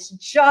 again, it's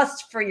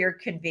just for your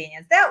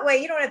convenience. That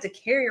way, you don't have to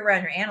carry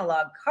around your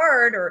analog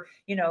card or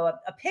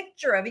a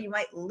picture of it. You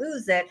might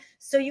lose it,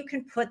 so you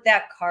can put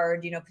that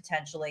card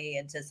potentially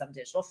into some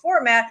digital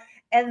format.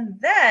 And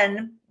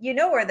then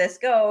where this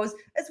goes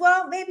as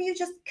well. Maybe you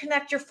just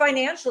connect your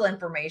financial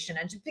information,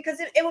 and just because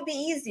it would be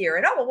easier.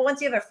 And once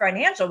you have a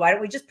financial, why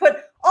don't we just put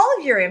all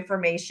of your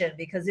information?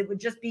 Because it would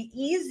just be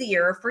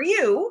easier for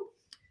you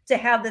to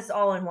have this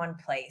all in one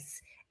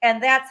place.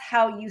 And that's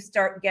how you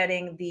start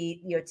getting the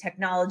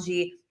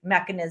technology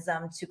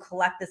mechanism to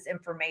collect this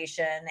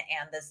information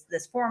and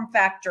this form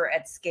factor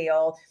at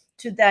scale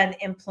to then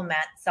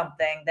implement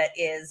something that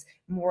is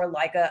more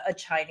like a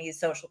Chinese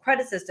social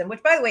credit system,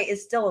 which, by the way,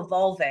 is still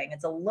evolving.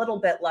 It's a little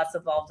bit less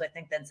evolved, I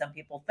think, than some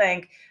people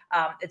think.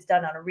 It's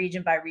done on a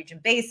region by region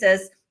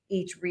basis.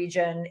 Each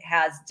region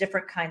has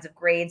different kinds of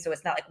grades. So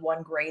it's not like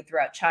one grade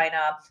throughout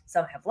China.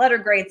 Some have letter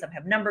grades, some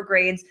have number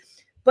grades.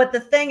 But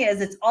the thing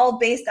is, it's all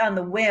based on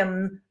the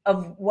whim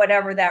of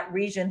whatever that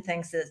region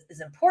thinks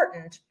is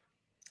important.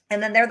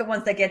 And then they're the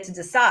ones that get to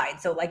decide.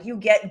 So like you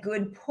get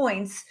good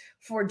points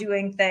for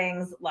doing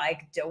things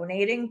like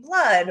donating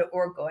blood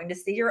or going to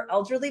see your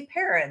elderly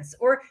parents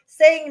or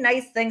saying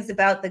nice things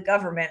about the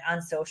government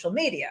on social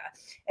media.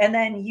 And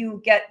then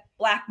you get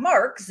black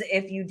marks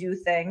if you do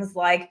things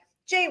like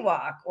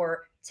jaywalk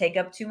or take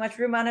up too much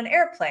room on an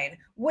airplane,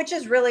 which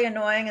is really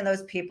annoying. And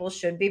those people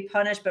should be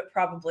punished, but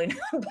probably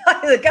not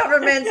by the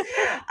government.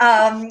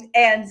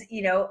 And,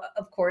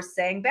 of course,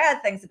 saying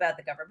bad things about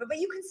the government. But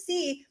you can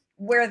see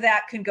where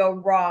that can go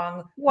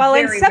wrong. Well,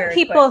 and some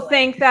people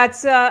think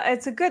that's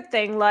it's a good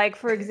thing. Like,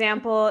 for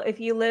example, if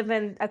you live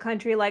in a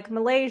country like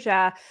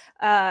Malaysia,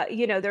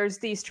 there's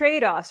these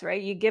trade-offs,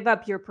 right? You give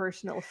up your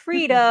personal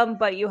freedom,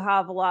 but you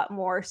have a lot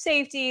more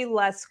safety,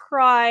 less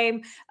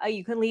crime.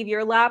 You can leave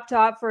your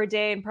laptop for a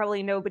day and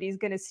probably nobody's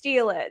going to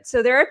steal it.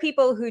 So there are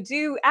people who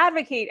do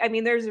advocate. I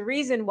mean, there's a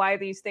reason why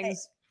these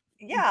things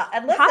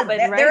and listen,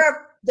 happen, right?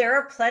 There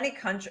are plenty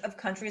of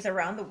countries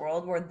around the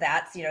world where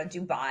that's,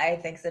 Dubai, I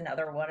think, is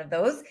another one of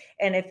those.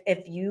 And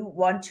if you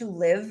want to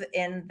live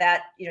in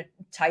that,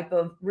 type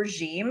of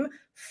regime,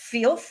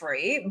 feel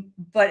free.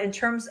 But in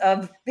terms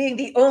of being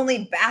the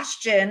only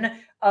bastion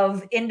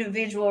of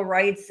individual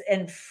rights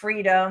and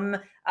freedom,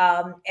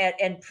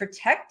 and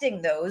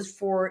protecting those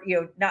for,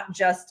 not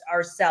just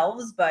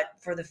ourselves, but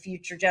for the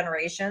future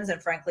generations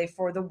and frankly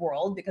for the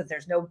world, because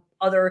there's no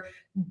other,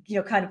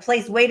 kind of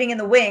place waiting in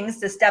the wings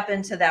to step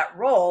into that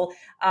role.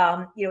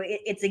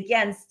 It's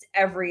against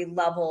every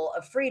level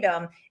of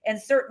freedom. And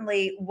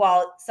certainly,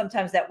 while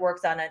sometimes that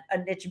works on a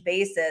niche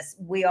basis,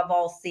 we have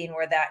all seen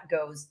where that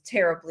goes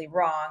terribly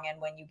wrong.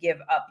 And when you give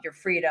up your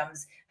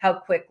freedoms, how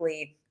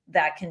quickly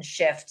that can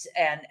shift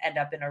and end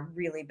up in a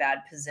really bad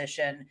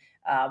position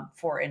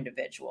for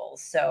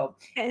individuals. So,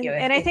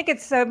 and I think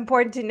it's so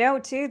important to know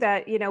too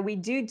that, we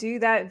do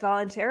that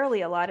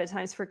voluntarily a lot of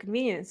times for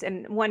convenience.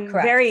 And one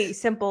Correct. very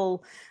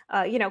simple,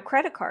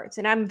 credit cards.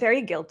 And I'm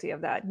very guilty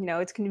of that.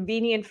 It's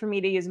convenient for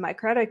me to use my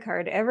credit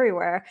card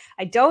everywhere.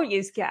 I don't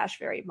use cash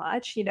very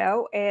much,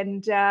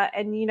 and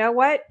you know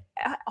what?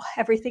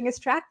 Everything is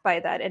tracked by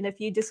that. And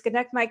if you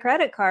disconnect my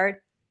credit card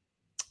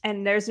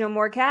and there's no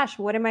more cash,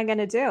 what am I going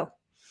to do?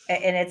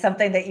 And it's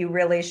something that you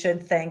really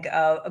should think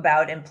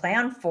about and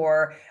plan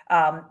for,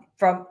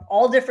 from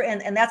all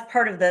different. And that's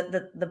part of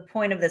the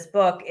point of this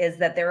book, is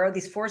that there are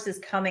these forces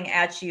coming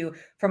at you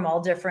from all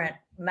different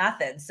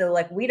methods. So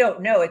like, we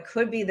don't know, it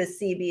could be the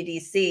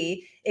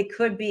CBDC, it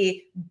could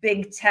be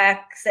big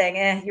tech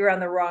saying, you're on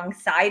the wrong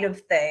side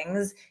of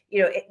things.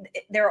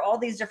 There are all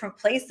these different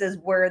places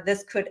where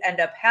this could end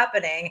up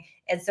happening.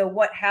 And so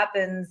what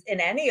happens in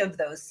any of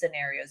those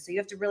scenarios? So you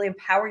have to really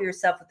empower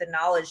yourself with the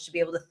knowledge to be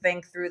able to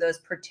think through those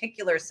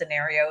particular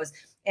scenarios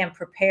and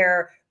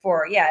prepare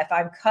for, if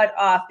I'm cut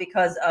off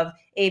because of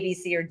A, B,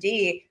 C, or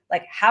D,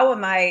 like, how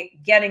am I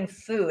getting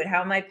food?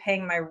 How am I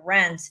paying my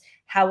rent?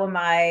 How am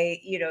I,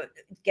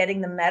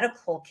 getting the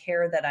medical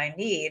care that I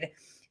need?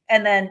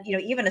 And then,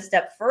 even a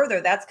step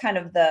further, that's kind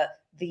of the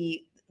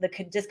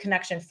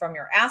disconnection from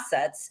your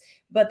assets.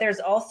 But there's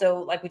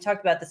also, like we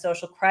talked about, the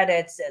social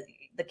credits,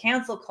 the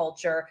cancel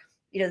culture,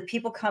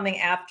 people coming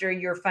after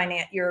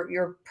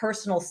your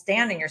personal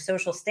standing, your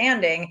social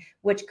standing,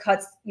 which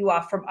cuts you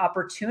off from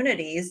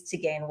opportunities to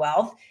gain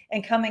wealth,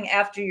 and coming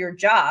after your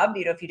job.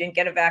 If you didn't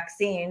get a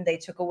vaccine, they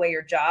took away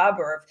your job,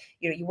 or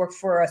if you work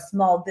for a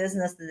small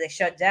business that they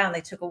shut down,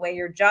 they took away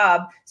your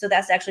job. So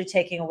that's actually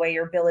taking away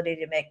your ability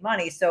to make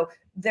money. So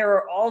there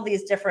are all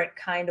these different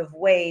kind of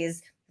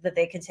ways that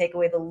they can take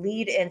away the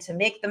lead in to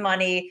make the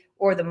money,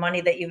 or the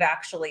money that you've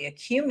actually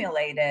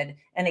accumulated.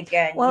 And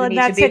again, you need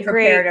to be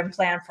prepared and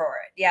plan for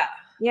it. Yeah.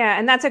 Yeah.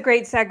 And that's a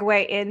great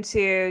segue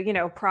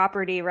into,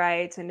 property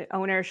rights and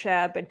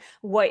ownership, and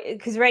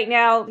because right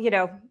now,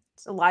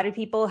 a lot of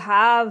people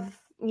have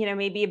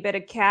maybe a bit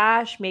of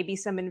cash, maybe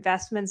some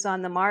investments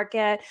on the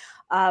market.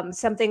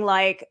 Something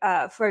like,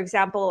 for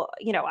example,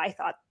 I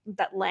thought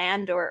that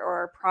land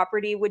or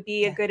property would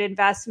be a good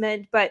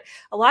investment, but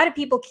a lot of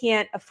people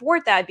can't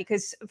afford that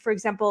because, for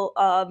example,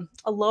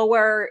 a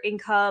lower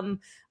income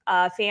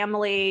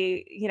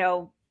family,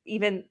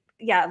 even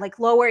like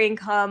lower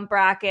income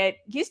bracket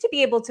used to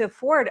be able to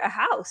afford a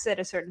house at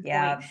a certain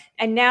point.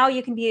 And now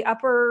you can be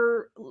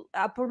upper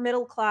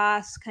middle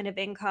class kind of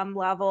income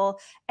level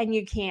and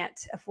you can't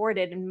afford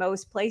it in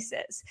most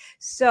places.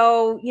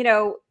 So,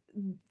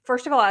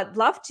 first of all, I'd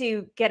love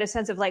to get a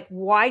sense of like,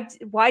 why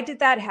did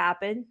that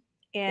happen?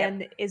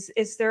 And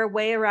is there a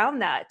way around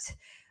that?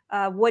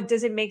 What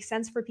does it make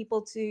sense for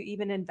people to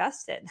even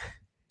invest in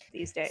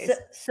these days?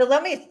 So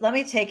let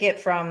me take it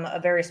from a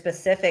very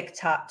specific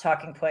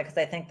talking point, because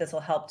I think this will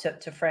help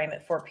to frame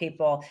it for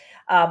people.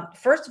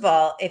 First of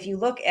all, if you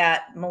look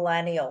at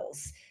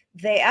millennials,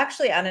 they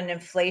actually, on an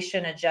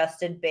inflation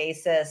adjusted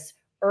basis,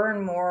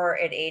 earn more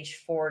at age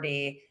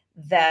 40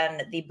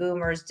 than the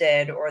boomers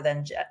did or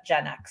than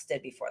Gen X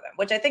did before them,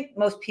 which I think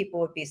most people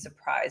would be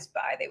surprised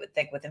by. They would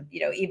think with,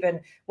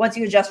 even once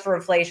you adjust for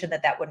inflation,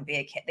 that wouldn't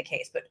be the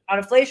case. But on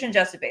inflation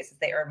adjusted basis,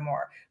 they earn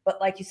more. But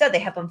like you said, they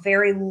have a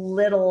very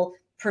little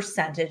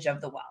percentage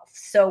of the wealth.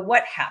 So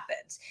what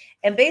happened?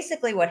 And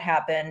basically what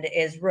happened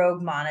is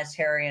rogue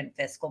monetary and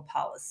fiscal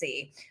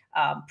policy,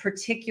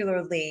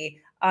 particularly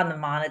on the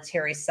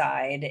monetary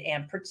side.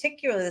 And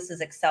particularly this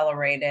is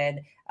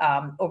accelerated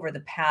over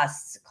the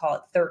past, call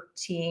it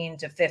 13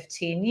 to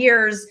 15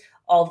 years,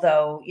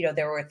 although,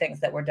 there were things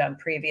that were done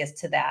previous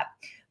to that.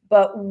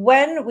 But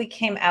when we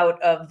came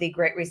out of the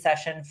Great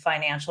Recession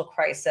financial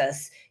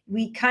crisis,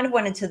 we kind of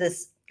went into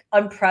this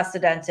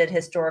unprecedented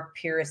historic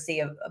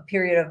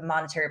period of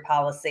monetary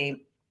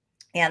policy.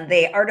 And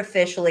they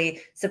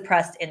artificially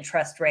suppressed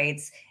interest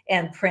rates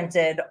and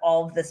printed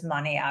all of this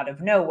money out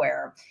of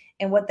nowhere.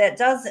 And what that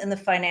does in the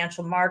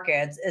financial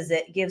markets is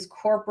it gives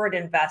corporate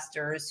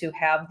investors who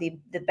have the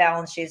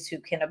balance sheets, who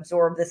can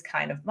absorb this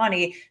kind of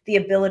money, the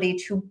ability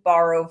to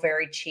borrow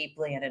very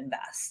cheaply and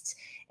invest.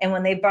 And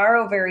when they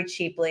borrow very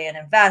cheaply and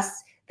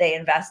invest, they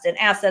invest in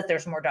assets.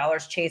 There's more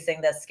dollars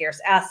chasing the scarce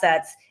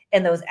assets,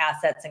 and those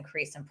assets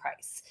increase in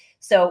price.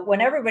 So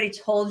when everybody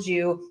told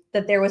you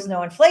that there was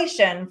no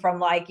inflation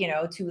from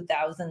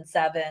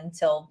 2007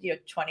 till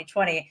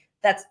 2020,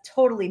 that's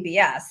totally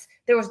BS.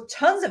 There was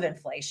tons of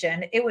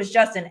inflation. It was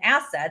just in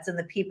assets, and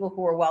the people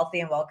who were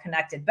wealthy and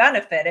well-connected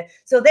benefited.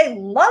 So they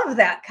love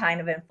that kind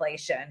of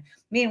inflation.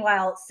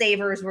 Meanwhile,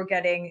 savers were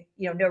getting,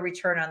 no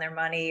return on their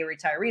money.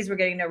 Retirees were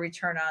getting no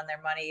return on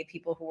their money.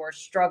 People who were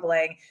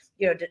struggling,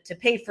 to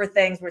pay for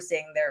things were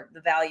seeing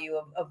the value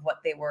of what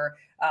they were,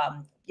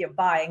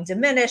 buying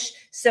diminish.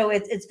 So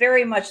it's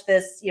very much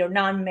this,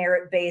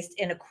 non-merit based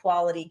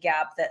inequality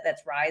gap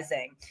that's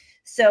rising.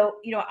 So,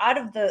 out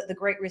of the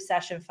Great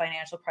Recession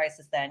financial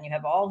crisis, then you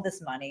have all of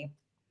this money.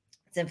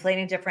 It's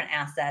inflating different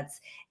assets.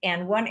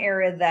 And one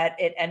area that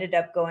it ended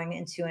up going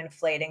into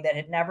inflating that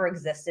had never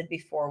existed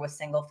before was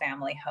single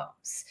family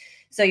homes.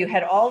 So you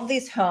had all of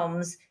these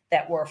homes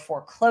that were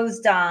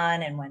foreclosed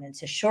on and went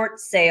into short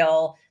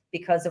sale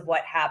because of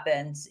what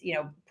happened,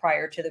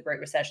 prior to the Great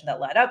Recession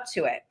that led up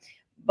to it.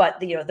 But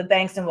the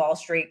banks in Wall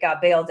Street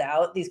got bailed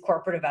out. These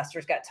corporate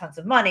investors got tons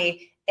of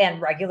money,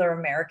 and regular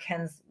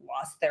Americans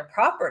lost their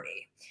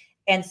property.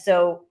 And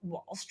so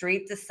Wall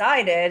Street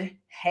decided,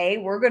 hey,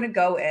 we're going to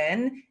go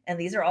in, and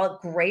these are all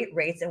great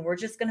rates, and we're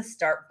just going to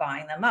start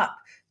buying them up.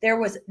 There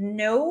was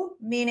no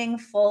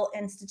meaningful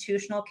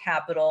institutional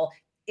capital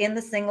in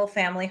the single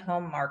family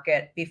home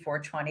market before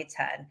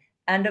 2010.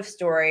 End of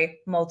story.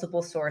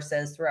 Multiple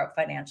sources throughout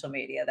financial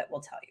media that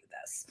will tell you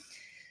this.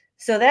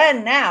 So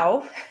then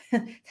now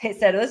they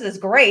said, this is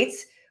great.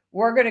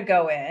 We're going to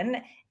go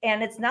in.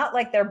 And it's not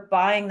like they're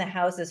buying the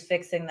houses,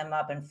 fixing them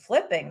up and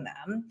flipping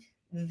them.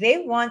 They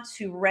want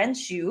to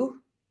rent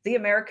you the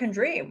American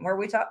dream, where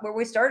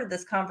we started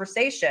this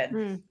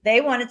conversation.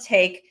 They want to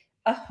take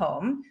a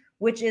home,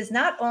 which is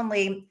not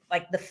only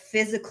like the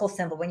physical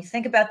symbol. When you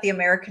think about the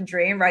American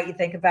dream, right, you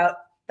think about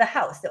the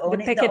house, the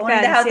owning the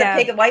house,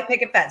 the white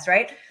picket fence,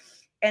 right?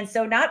 And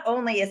so not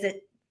only is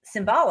it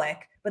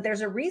symbolic, but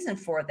there's a reason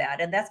for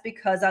that. And that's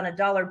because on a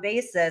dollar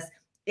basis,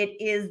 it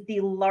is the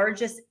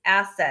largest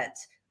asset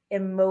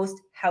in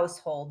most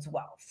households'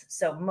 wealth.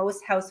 So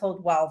most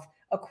household wealth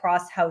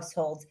across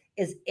households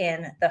is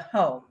in the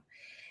home.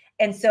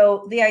 And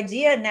so the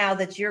idea now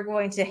that you're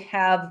going to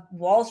have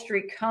Wall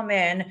Street come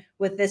in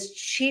with this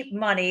cheap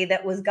money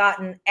that was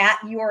gotten at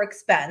your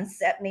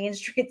expense, at Main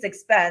Street's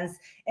expense,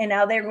 and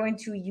now they're going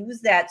to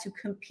use that to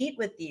compete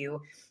with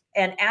you.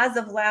 And as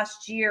of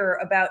last year,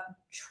 about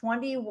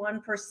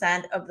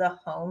 21% of the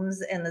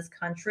homes in this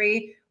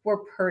country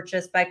were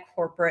purchased by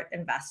corporate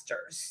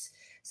investors.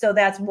 So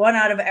that's 1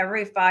 out of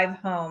every 5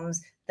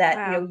 homes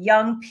that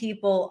young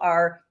people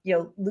are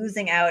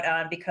losing out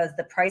on, because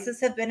the prices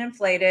have been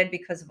inflated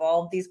because of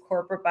all of these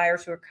corporate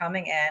buyers who are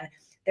coming in.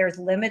 There's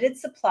limited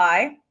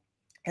supply.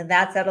 And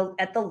that's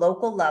at the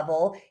local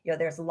level.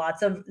 There's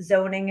lots of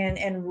zoning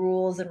and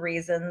rules and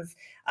reasons.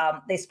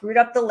 They screwed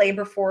up the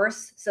labor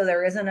force, so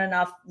there isn't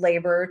enough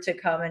labor to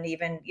come and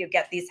even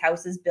get these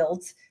houses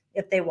built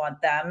if they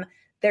want them.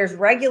 There's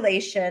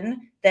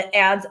regulation that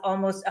adds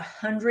almost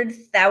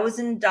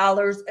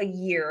 $100,000 a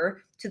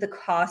year to the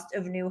cost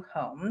of new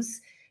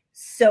homes,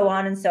 so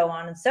on and so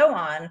on and so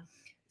on.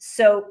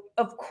 So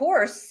of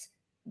course,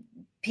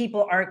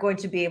 people aren't going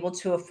to be able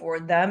to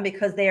afford them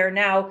because they are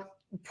now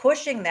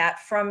pushing that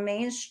from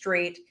Main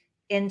Street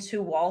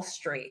into Wall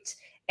Street.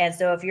 And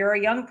so if you're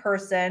a young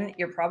person,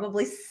 you're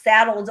probably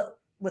saddled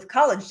with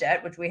college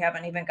debt, which we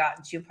haven't even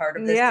gotten to part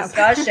of this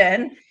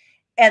discussion.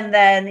 And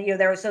then,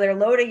 they're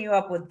loading you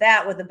up with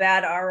that with a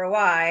bad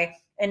ROI.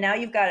 And now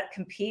you've got to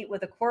compete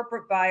with a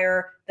corporate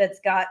buyer that's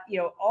got,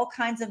 all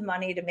kinds of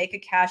money to make a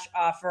cash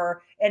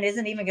offer and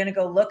isn't even going to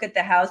go look at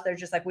the house. They're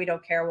just like, we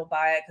don't care. We'll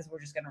buy it because we're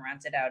just going to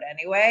rent it out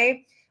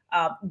anyway.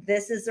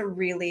 This is a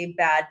really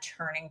bad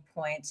turning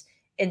point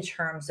in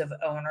terms of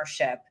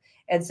ownership.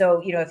 And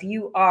so, if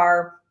you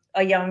are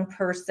a young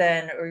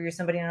person or you're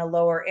somebody in a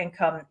lower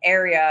income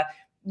area,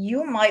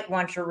 you might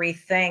want to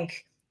rethink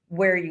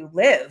where you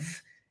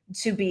live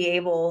to be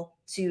able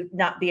to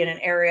not be in an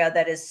area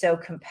that is so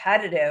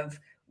competitive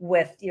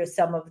with,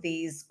 some of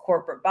these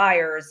corporate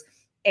buyers.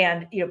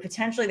 And,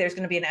 potentially there's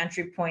going to be an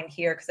entry point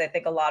here because I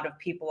think a lot of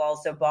people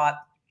also bought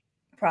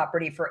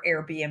property for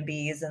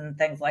Airbnbs and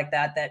things like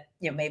that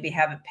maybe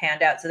haven't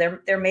panned out. So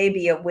there may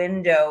be a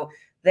window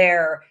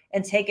there,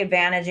 and take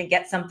advantage and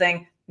get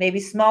something maybe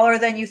smaller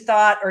than you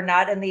thought, or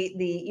not in the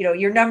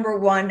your number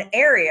one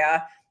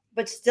area,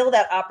 but still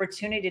that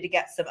opportunity to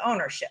get some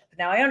ownership.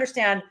 Now, I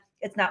understand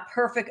it's not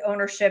perfect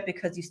ownership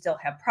because you still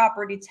have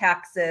property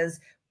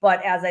taxes,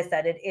 but as I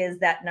said, it is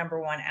that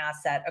number one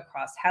asset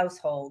across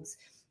households.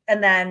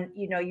 And then,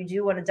 you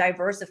do want to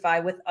diversify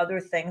with other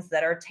things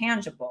that are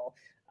tangible.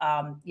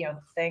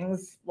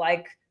 Things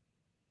like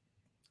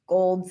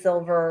gold,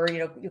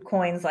 silver,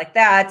 coins like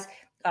that.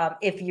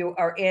 If you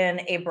are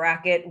in a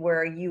bracket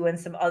where you and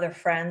some other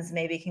friends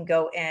maybe can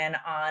go in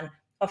on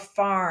a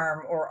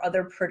farm or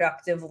other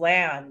productive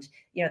land,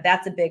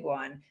 that's a big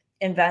one.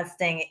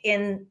 Investing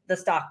in the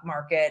stock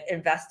market,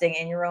 investing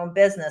in your own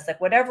business,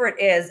 like whatever it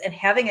is, and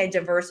having a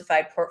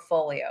diversified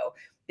portfolio.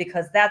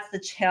 Because that's the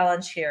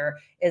challenge here,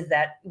 is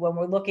that when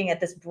we're looking at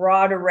this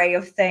broad array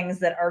of things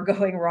that are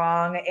going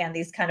wrong and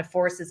these kind of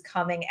forces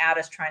coming at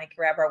us trying to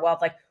grab our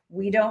wealth, like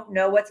we don't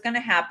know what's going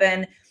to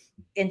happen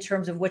in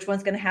terms of which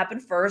one's going to happen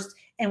first,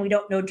 and we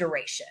don't know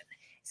duration.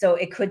 So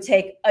it could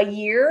take a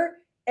year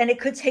and it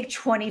could take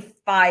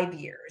 25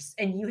 years,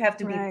 and you have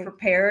to be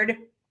prepared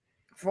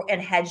for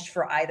and hedged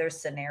for either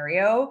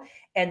scenario.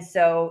 And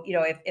so,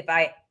 if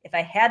I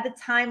had the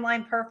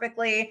timeline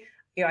perfectly,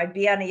 I'd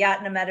be on a yacht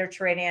in the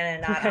Mediterranean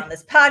and not on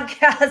this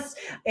podcast.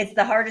 It's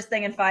the hardest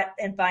thing in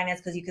finance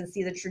because you can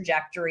see the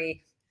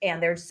trajectory,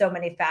 and there's so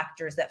many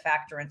factors that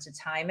factor into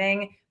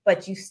timing,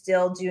 but you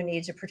still do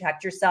need to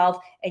protect yourself,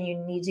 and you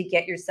need to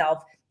get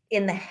yourself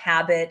in the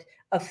habit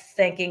of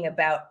thinking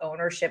about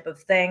ownership of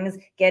things,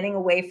 getting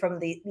away from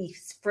the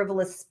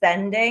frivolous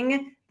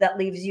spending that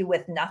leaves you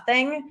with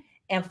nothing,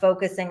 and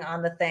focusing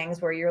on the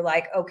things where you're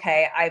like,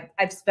 okay,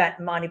 I've spent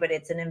money, but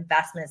it's an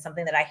investment,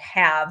 something that I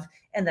have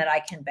and that I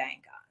can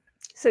bank on.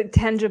 So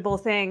tangible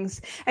things.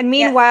 And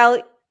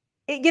meanwhile,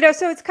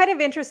 so it's kind of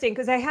interesting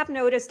because I have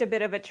noticed a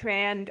bit of a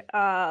trend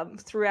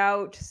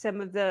throughout some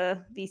of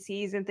the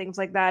VCs and things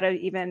like that,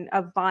 even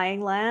of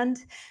buying land,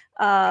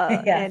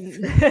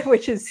 and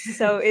which is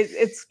so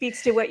it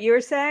speaks to what you're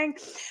saying.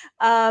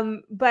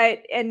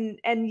 But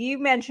you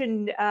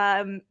mentioned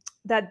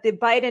that the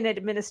Biden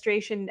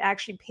administration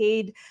actually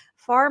paid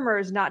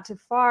farmers not to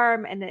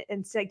farm and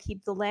instead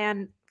keep the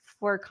land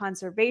for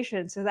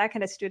conservation. So that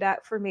kind of stood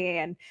out for me.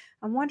 And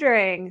I'm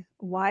wondering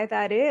why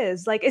that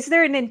is. Like, is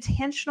there an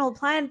intentional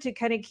plan to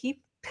kind of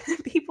keep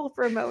people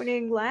from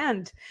owning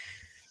land?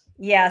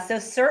 Yeah, so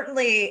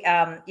certainly,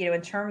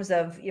 in terms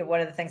of,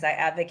 one of the things I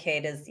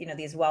advocate is,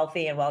 these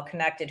wealthy and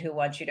well-connected who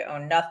want you to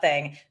own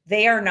nothing,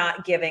 they are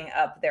not giving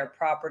up their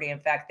property. In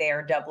fact, they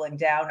are doubling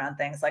down on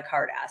things like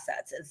hard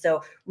assets. And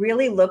so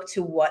really look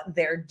to what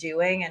they're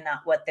doing and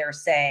not what they're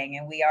saying.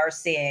 And we are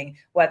seeing,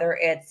 whether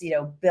it's,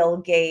 Bill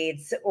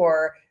Gates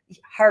or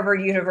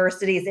Harvard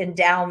University's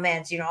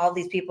endowment, all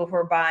these people who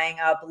are buying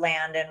up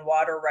land and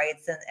water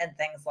rights and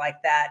things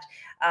like that.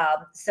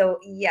 So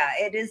yeah,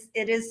 it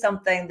is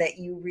something that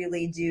you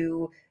really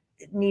do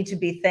need to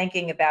be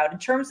thinking about in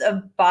terms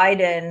of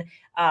Biden.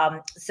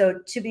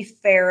 So to be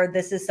fair,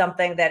 this is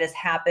something that has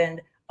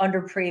happened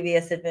under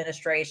previous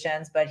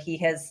administrations, but he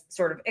has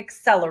sort of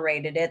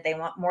accelerated it. They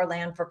want more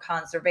land for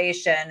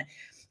conservation.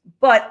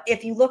 But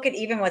if you look at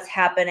even what's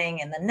happening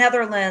in the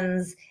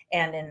Netherlands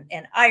and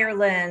in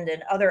Ireland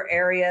and other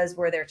areas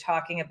where they're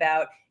talking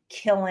about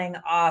killing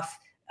off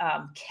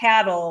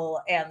cattle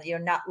and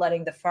not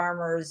letting the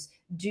farmers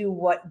do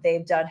what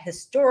they've done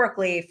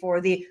historically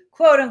for the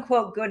quote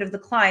unquote good of the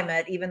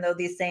climate, even though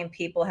these same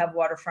people have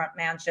waterfront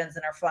mansions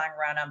and are flying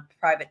around on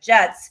private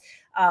jets,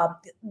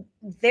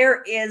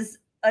 there is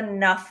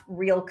enough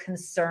real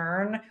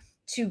concern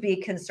to be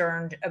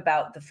concerned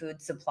about the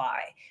food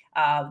supply.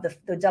 The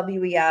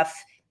WEF,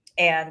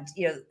 and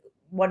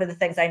one of the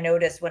things I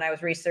noticed when I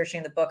was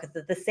researching the book is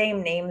that the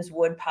same names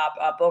would pop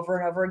up over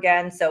and over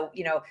again. So,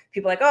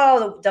 people like,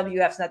 oh, the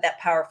WF's not that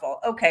powerful.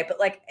 Okay. But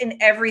like in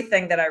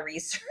everything that I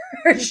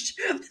researched,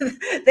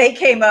 they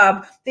came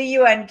up, the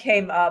UN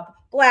came up,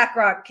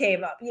 BlackRock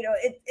came up,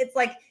 it's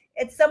like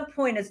at some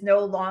point it's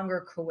no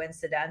longer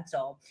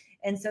coincidental.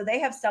 And so they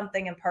have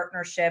something in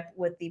partnership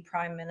with the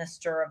Prime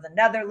Minister of the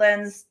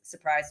Netherlands,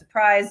 surprise,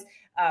 surprise,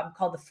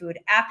 called the Food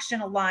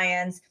Action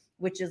Alliance,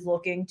 which is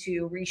looking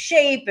to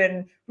reshape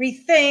and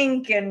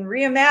rethink and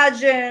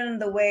reimagine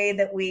the way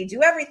that we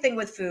do everything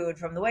with food,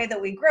 from the way that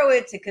we grow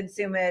it to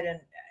consume it. And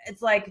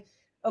it's like,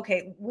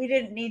 okay, we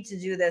didn't need to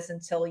do this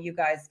until you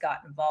guys got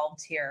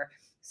involved here.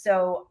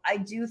 So I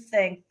do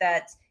think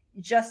that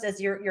just as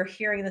you're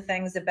hearing the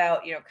things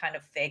about, kind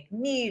of fake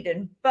meat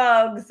and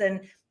bugs, and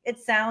it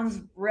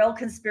sounds real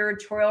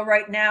conspiratorial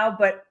right now,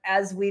 but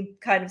as we've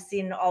kind of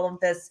seen all of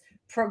this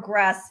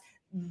progress,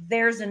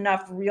 there's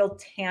enough real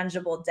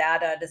tangible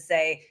data to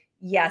say,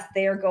 yes,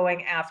 they are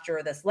going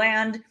after this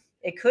land.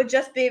 It could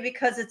just be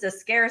because it's a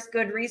scarce,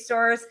 good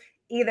resource.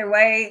 Either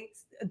way,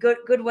 a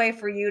good way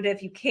for you to,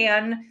 if you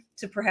can,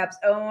 to perhaps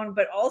own,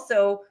 but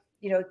also,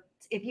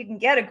 if you can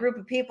get a group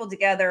of people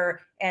together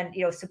and,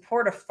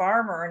 support a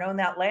farmer and own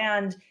that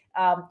land,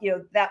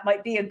 that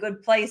might be a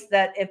good place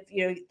that if,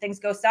 things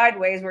go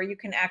sideways, where you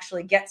can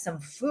actually get some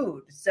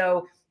food.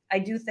 So I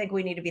do think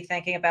we need to be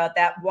thinking about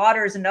that.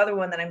 Water is another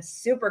one that I'm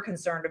super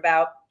concerned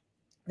about,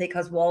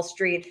 because Wall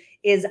Street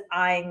is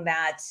eyeing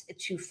that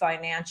to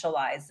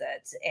financialize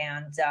it.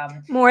 And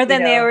more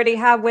than they already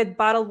have with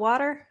bottled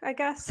water, I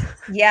guess.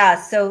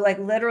 Yeah. So like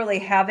literally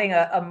having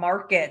a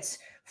market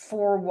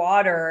for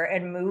water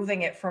and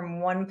moving it from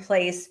one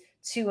place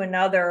to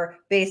another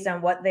based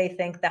on what they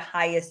think the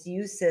highest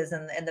use is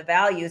and the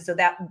value. So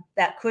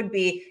that could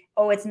be,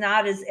 it's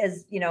not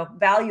as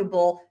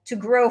valuable to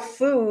grow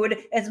food.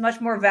 It's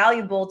much more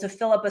valuable to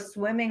fill up a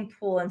swimming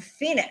pool in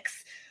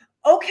Phoenix.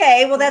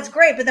 Okay, well, that's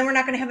great, but then we're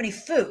not going to have any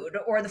food,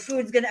 or the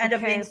food's going to end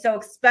up being so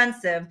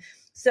expensive.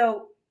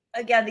 So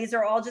again, these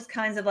are all just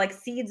kinds of like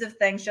seeds of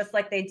things, just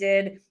like they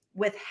did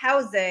with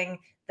housing,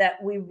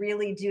 that we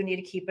really do need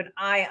to keep an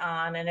eye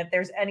on. And if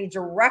there's any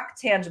direct,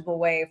 tangible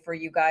way for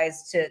you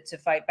guys to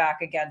fight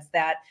back against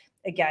that,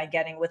 again,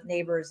 getting with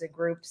neighbors and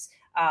groups,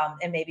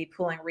 and maybe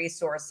pooling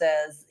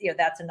resources,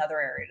 that's another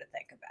area to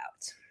think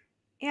about.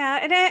 Yeah.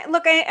 And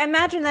I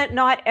imagine that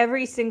not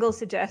every single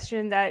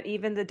suggestion that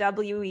even the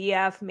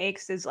WEF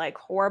makes is like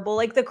horrible.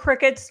 Like the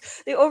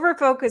crickets, they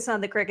overfocus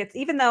on the crickets,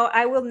 even though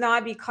I will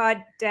not be caught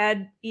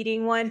dead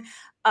eating one.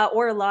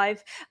 Or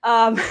alive,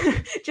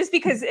 just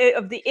because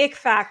of the ick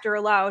factor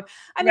alone.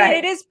 I mean,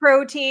 It is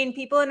protein.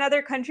 People in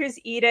other countries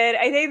eat it.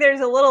 I think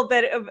there's a little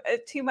bit of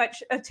too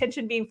much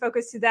attention being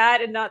focused to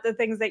that and not the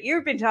things that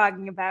you've been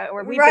talking about,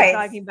 or we've been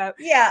talking about.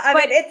 Yeah, I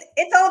mean,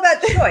 it's all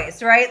about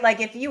choice, right?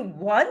 Like if you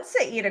want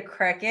to eat a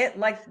cricket,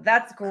 like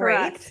that's great.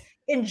 Correct.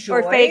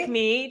 Enjoy. Or fake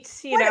meat.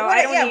 I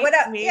don't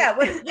eat meat. Yeah,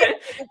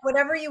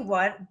 whatever you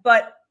want,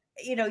 but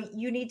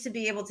you need to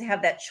be able to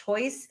have that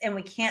choice, and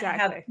we can't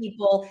have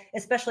people,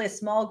 especially a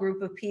small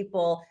group of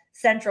people,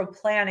 central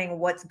planning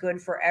what's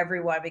good for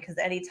everyone, because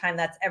anytime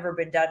that's ever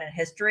been done in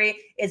history,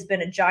 it's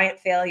been a giant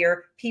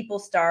failure. People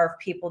starve,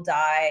 people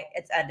die.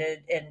 It's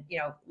ended in,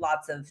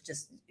 lots of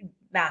just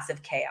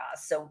massive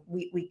chaos. So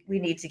we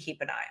need to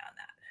keep an eye on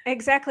that.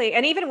 Exactly.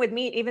 And even with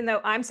meat, even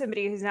though I'm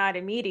somebody who's not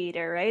a meat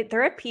eater, right?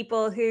 There are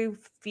people who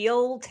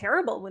feel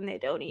terrible when they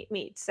don't eat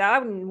meat. So I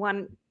wouldn't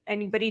want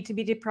anybody to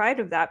be deprived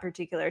of that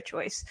particular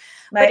choice.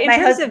 My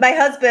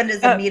husband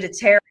is a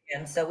meatitarian,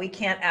 so we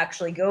can't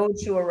actually go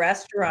to a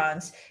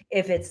restaurant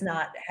if it's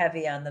not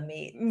heavy on the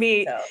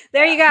meat. So,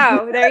 there you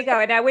go.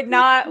 And I would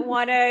not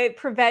want to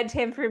prevent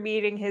him from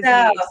eating his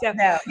meat. So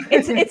no.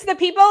 It's the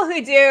people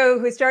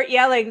who start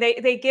yelling.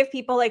 They give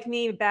people like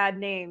me a bad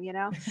name,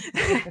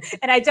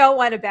 and I don't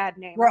want a bad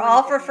name. We're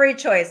all for free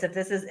choice. If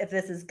this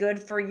is good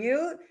for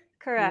you,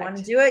 correct. You want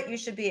to do it, you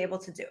should be able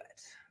to do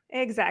it.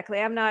 Exactly.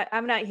 I'm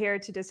not here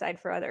to decide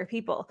for other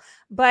people.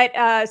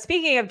 But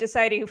speaking of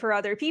deciding for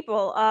other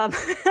people,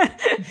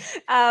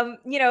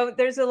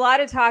 there's a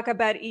lot of talk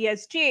about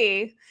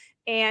ESG,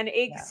 and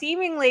it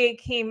seemingly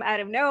came out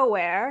of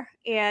nowhere,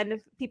 and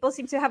people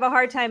seem to have a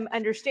hard time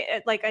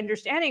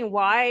understanding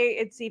why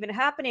it's even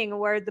happening,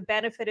 where the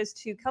benefit is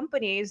to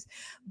companies.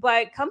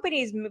 But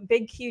companies,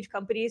 big, huge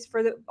companies,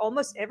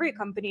 almost every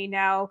company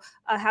now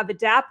have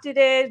adapted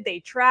it. They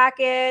track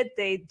it.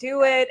 They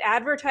do it.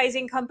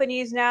 Advertising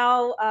companies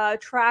now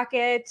track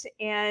it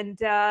and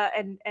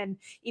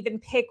even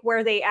pick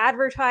where they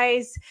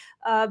advertise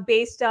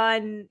based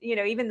on,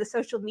 even the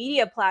social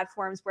media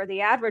platforms where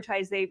they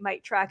advertise, they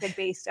might track it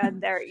based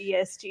on their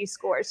ESG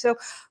scores. So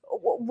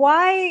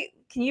why,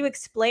 can you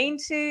explain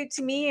to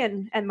me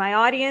and my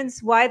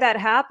audience why that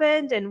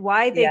happened and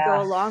why they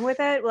go along with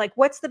it? Like,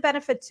 what's the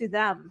benefit to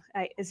them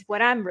is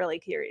what I'm really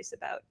curious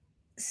about.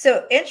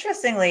 So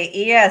interestingly,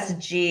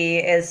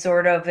 ESG is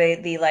sort of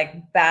the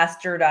like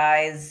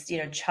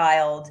bastardized,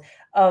 child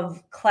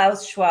of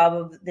Klaus Schwab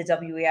of the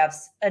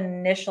WEF's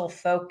initial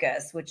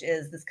focus, which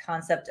is this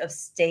concept of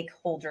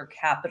stakeholder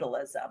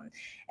capitalism.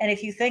 And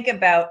if you think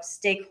about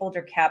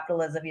stakeholder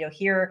capitalism,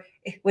 here,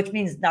 which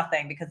means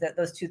nothing because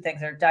those two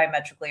things are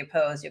diametrically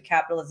opposed.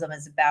 Capitalism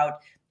is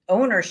about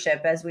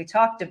ownership, as we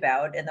talked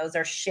about, and those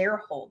are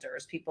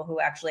shareholders, people who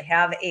actually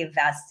have a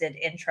vested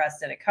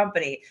interest in a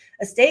company.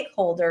 A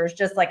stakeholder is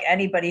just like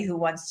anybody who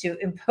wants to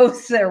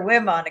impose their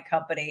whim on a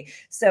company.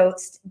 So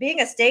being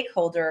a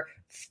stakeholder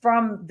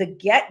from the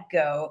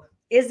get-go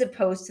is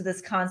opposed to this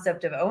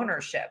concept of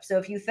ownership. So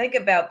if you think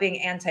about being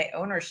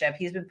anti-ownership,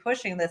 he's been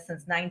pushing this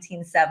since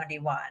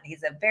 1971.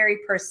 He's a very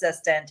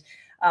persistent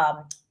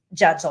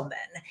gentleman.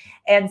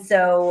 And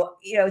so,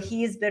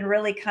 he's been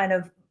really kind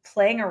of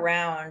playing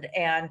around,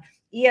 and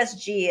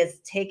ESG has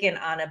taken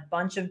on a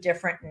bunch of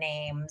different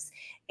names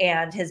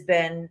and has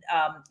been,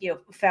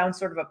 found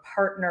sort of a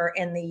partner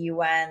in the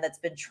UN that's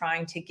been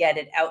trying to get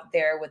it out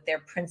there with their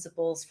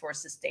principles for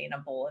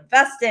sustainable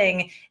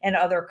investing and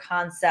other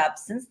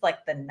concepts since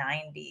like the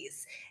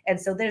 90s. And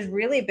so there's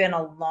really been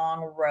a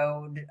long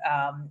road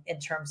in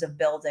terms of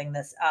building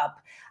this up.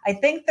 I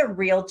think the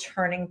real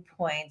turning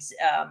point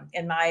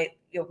in my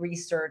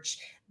research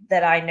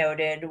that I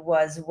noted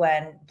was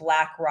when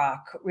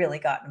BlackRock really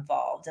got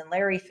involved. And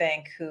Larry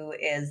Fink, who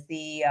is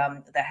the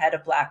head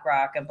of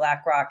BlackRock, and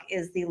BlackRock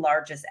is the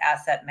largest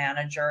asset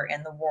manager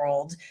in the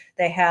world.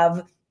 They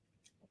have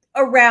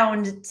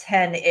around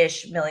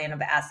 10-ish million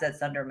of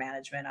assets under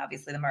management.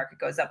 Obviously, the market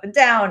goes up and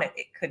down.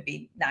 It could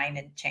be 9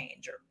 and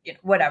change or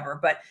whatever.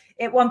 But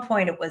at one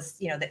point, it was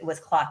it was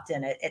clocked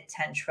in at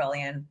 10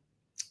 trillion.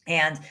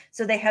 And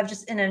so they have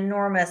just an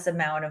enormous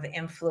amount of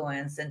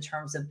influence in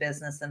terms of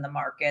business in the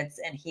markets.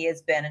 And he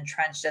has been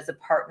entrenched as a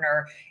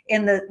partner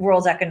in the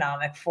World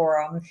Economic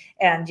Forum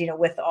and,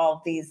 with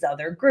all these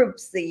other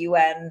groups, the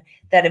UN,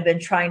 that have been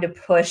trying to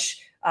push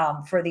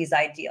for these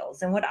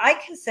ideals. And what I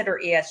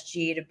consider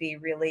ESG to be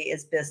really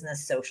is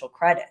business social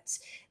credit,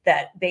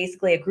 that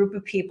basically a group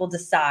of people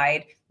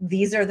decide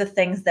these are the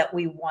things that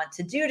we want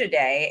to do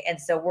today.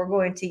 And so we're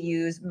going to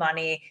use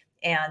money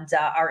and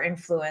our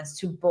influence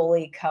to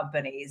bully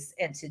companies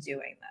into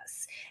doing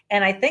this.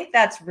 And I think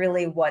that's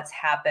really what's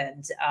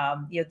happened.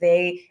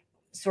 They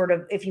sort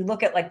of, if you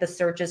look at like the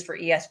searches for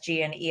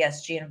ESG and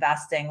ESG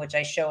investing, which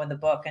I show in the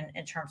book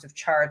in terms of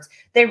charts,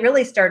 they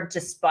really started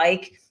to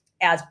spike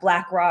as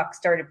BlackRock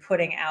started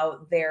putting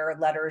out their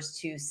letters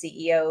to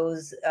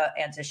CEOs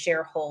and to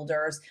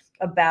shareholders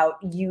about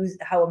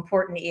how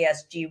important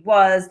ESG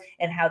was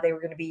and how they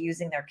were going to be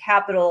using their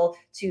capital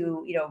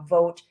to,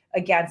 vote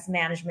against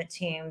management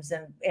teams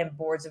and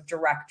boards of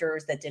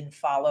directors that didn't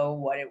follow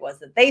what it was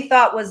that they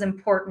thought was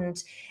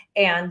important.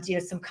 And,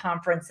 some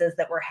conferences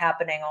that were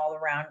happening all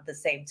around at the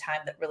same time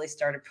that really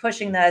started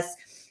pushing this.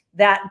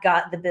 That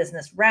got the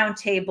Business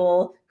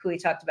Roundtable, who we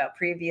talked about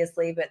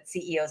previously, but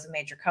CEOs of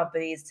major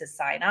companies to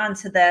sign on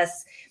to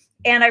this.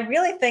 And I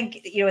really think,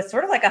 it's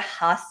sort of like a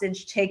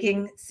hostage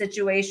taking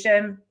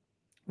situation.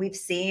 We've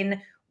seen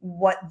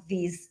what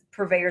these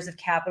purveyors of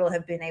capital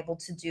have been able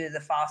to do to the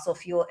fossil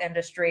fuel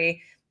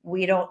industry.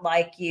 We don't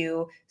like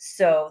you,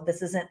 so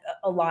this isn't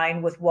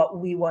aligned with what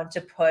we want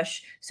to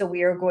push. So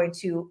we are going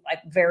to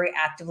very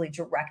actively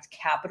direct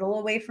capital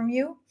away from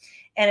you.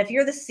 And if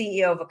you're the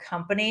CEO of a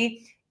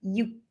company,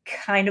 you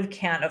kind of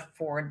can't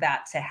afford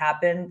that to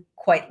happen,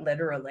 quite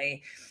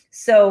literally.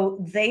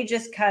 So they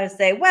just kind of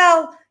say,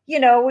 well,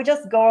 we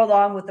just go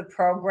along with the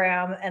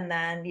program, and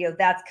then,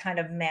 that's kind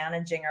of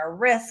managing our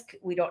risk.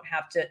 We don't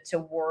have to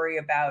worry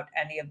about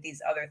any of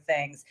these other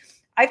things.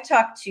 I've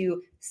talked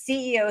to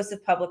CEOs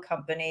of public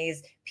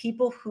companies,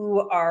 people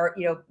who are,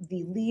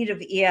 the lead of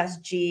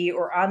ESG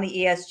or on the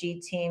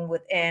ESG team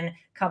within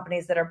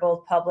companies that are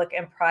both public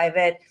and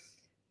private.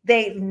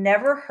 They've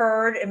never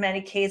heard, in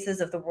many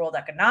cases, of the World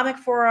Economic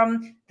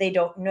Forum. They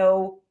don't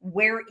know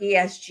where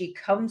ESG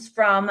comes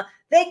from.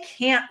 They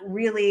can't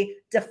really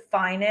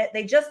define it.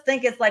 They just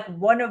think it's like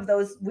one of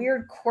those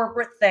weird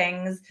corporate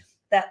things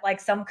that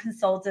some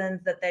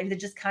consultants that they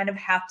just kind of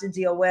have to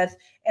deal with.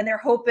 And they're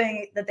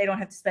hoping that they don't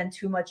have to spend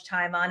too much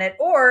time on it,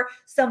 or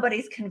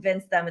somebody's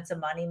convinced them it's a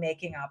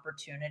money-making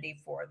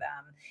opportunity for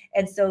them.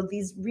 And so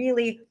these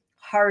really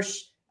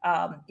harsh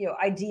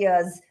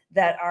ideas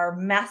that are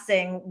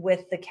messing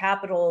with the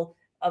capital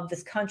of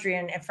this country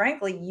and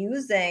frankly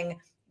using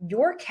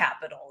your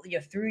capital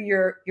through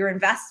your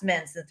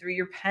investments and through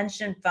your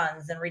pension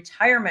funds and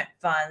retirement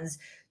funds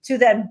to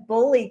then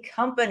bully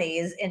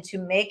companies into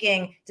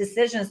making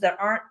decisions that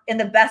aren't in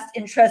the best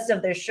interest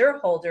of their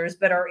shareholders,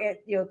 but are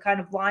kind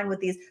of lined with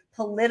these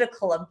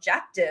political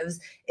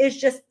objectives, is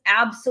just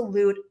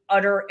absolute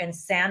utter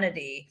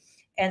insanity.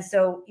 And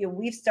so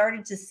we've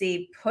started to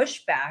see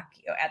pushback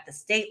at the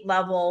state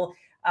level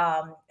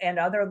and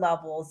other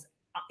levels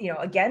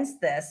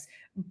against this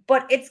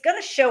but it's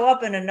going to show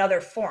up in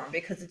another form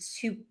because it's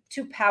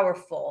too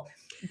powerful.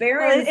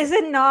 Well, is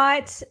it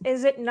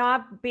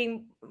not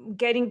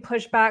getting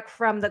pushback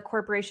from the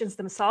corporations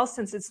themselves,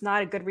 since it's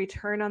not a good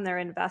return on their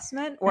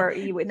investment? Or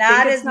you would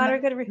think it's not a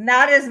good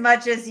not as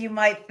much as you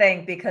might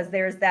think, because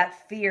there's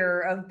that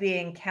fear of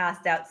being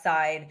cast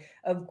outside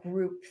of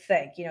group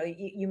think. You know,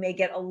 you may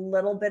get a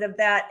little bit of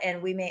that,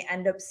 and we may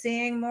end up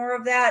seeing more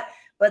of that.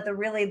 But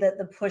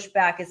the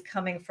pushback is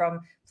coming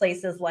from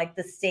places like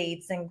the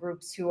states and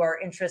groups who are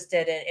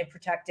interested in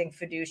protecting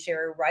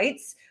fiduciary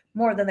rights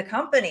more than the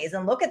companies.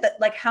 And look at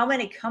how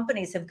many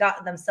companies have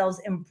gotten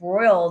themselves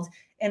embroiled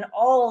in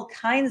all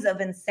kinds of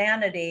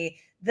insanity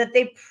that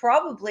they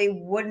probably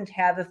wouldn't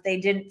have if they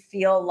didn't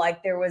feel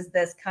like there was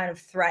this kind of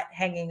threat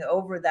hanging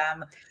over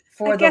them.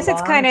 I guess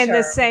it's kind of in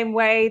the same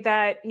way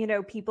that, you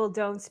know, people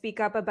don't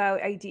speak up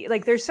about ideas.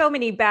 Like, there's so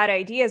many bad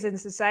ideas in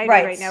society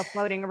right now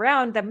floating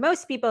around that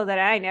most people that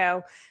I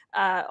know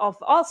of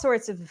all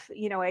sorts of,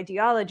 you know,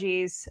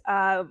 ideologies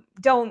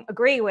don't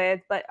agree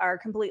with, but are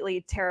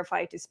completely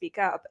terrified to speak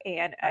up,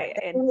 and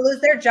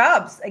lose their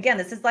jobs. Again,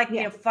 this is like,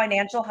 you know,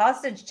 financial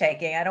hostage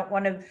taking. I don't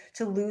want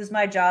to lose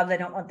my job. I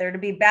don't want there to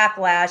be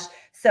backlash.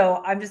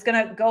 So I'm just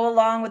going to go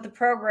along with the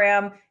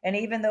program. And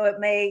even though it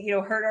may, you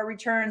know, hurt our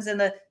returns in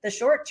the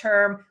short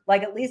term,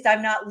 like, at least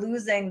I'm not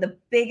losing the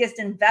biggest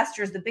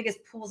investors, the biggest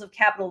pools of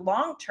capital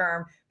long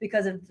term,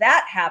 because if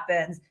that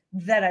happens,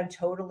 then I'm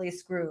totally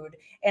screwed.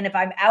 And if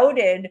I'm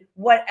outed,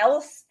 what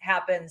else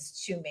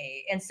happens to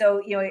me? And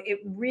so, you know, it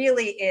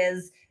really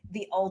is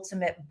the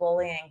ultimate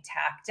bullying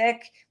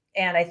tactic.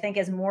 And I think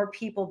as more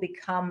people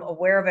become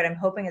aware of it, I'm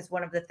hoping it's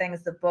one of the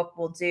things the book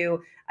will do.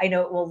 I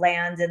know it will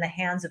land in the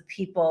hands of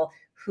people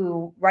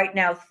who right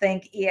now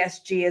think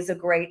ESG is a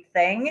great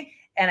thing.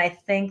 And I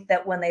think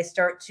that when they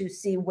start to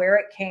see where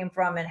it came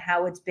from and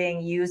how it's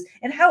being used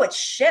and how it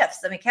shifts.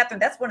 I mean, Catherine,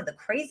 that's one of the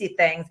crazy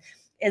things,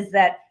 is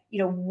that, you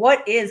know,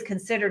 what is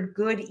considered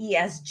good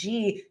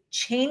ESG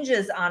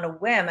changes on a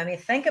whim. I mean,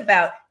 think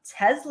about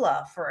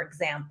Tesla, for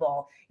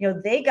example. You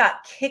know, they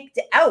got kicked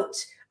out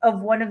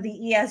of one of the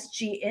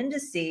ESG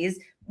indices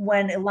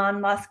when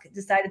Elon Musk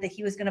decided that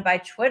he was going to buy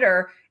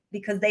Twitter,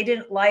 because they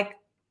didn't like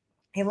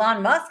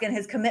Elon Musk and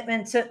his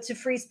commitment to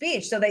free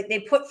speech. So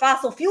they put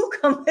fossil fuel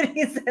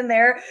companies in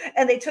there,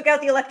 and they took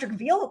out the electric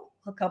vehicle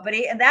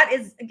company. And that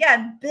is,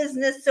 again,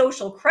 business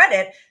social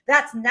credit.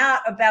 That's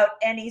not about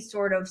any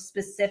sort of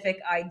specific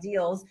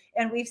ideals.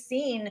 And we've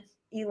seen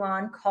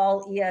Elon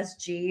call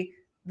ESG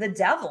the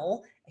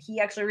devil. He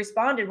actually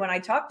responded when I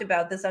talked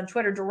about this on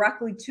Twitter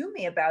directly to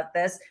me about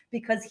this,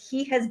 because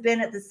he has been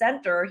at the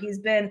center. He's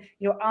been,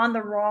 you know, on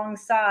the wrong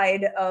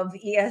side of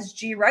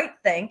ESG right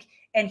think,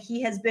 and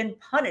he has been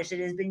punished.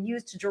 It has been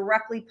used to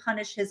directly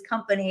punish his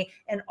company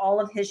and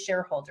all of his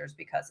shareholders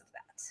because of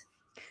that.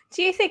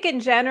 Do you think in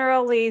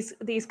general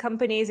these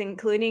companies,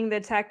 including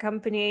the tech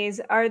companies,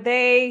 are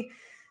they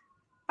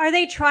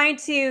trying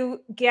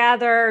to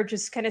gather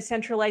just kind of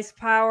centralized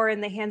power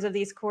in the hands of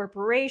these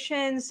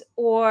corporations,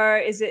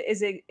 or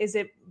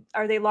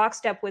are they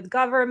lockstep with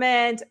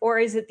government, or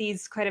is it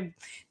these kind of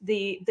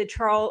the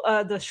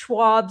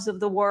Schwabs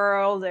of the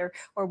world,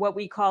 or what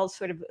we call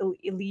sort of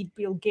elite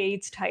Bill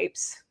Gates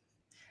types?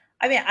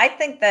 I mean, I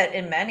think that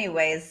in many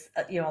ways,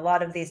 you know, a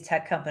lot of these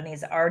tech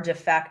companies are de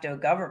facto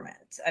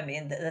government. I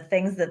mean, the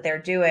things that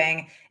they're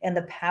doing and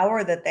the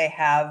power that they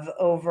have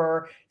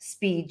over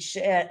speech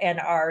and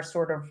our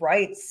sort of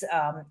rights,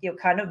 you know,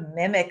 kind of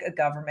mimic a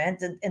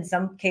government. In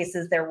some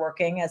cases, they're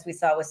working, as we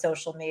saw with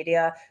social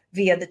media,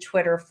 via the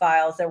Twitter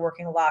files. They're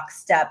working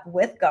lockstep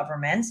with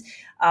government.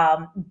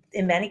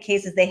 In many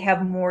cases, they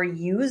have more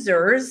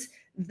users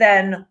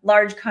than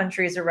large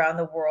countries around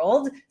the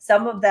world.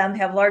 Some of them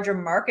have larger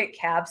market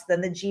caps than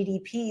the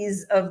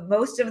GDPs of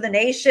most of the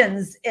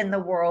nations in the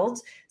world.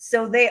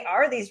 So they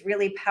are these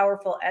really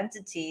powerful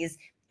entities,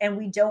 and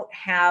we don't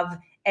have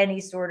any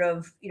sort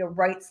of, you know,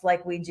 rights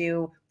like we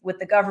do with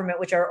the government,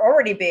 which are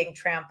already being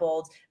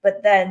trampled.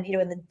 But then, you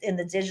know, in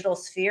the digital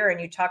sphere,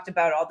 and you talked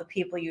about all the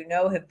people, you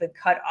know, have been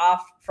cut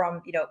off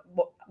from, you know,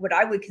 what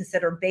I would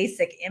consider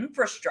basic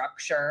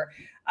infrastructure.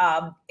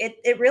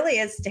 It really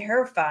is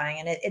terrifying.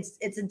 And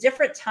it's a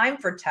different time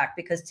for tech,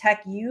 because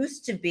tech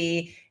used to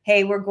be,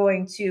 hey, we're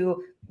going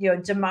to, you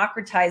know,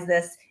 democratize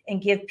this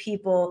and give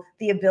people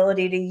the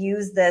ability to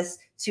use this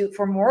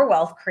for more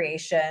wealth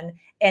creation.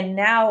 And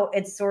now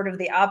it's sort of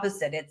the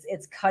opposite.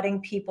 It's cutting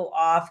people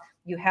off.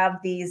 You have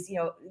these, you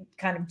know,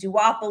 kind of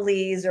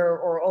duopolies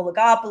or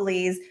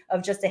oligopolies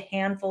of just a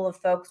handful of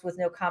folks with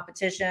no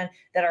competition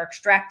that are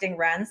extracting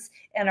rents,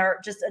 and are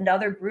just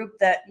another group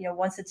that, you know,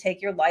 wants to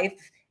take your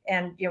life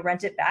and, you know,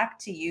 rent it back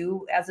to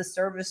you as a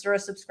service or a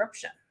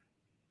subscription.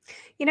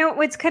 You know,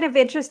 what's kind of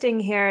interesting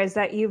here is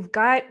that you've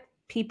got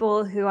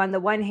people who on the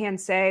one hand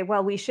say,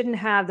 well, we shouldn't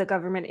have the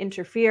government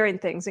interfere in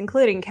things,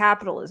 including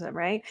capitalism,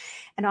 right?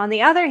 And on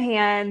the other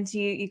hand,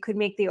 you could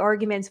make the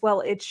arguments, well,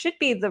 it should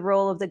be the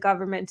role of the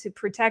government to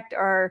protect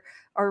our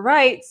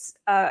rights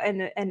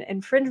and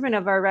infringement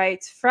of our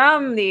rights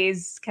from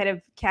these kind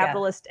of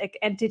capitalistic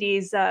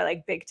entities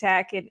like big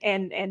tech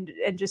and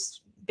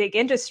just big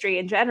industry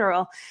in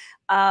general.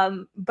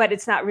 but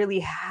it's not really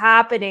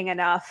happening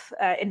enough.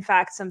 In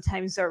fact,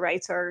 sometimes our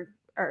rights are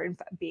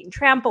being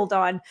trampled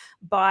on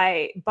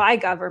by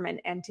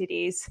government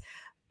entities.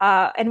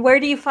 And where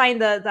do you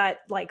find that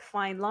like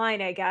fine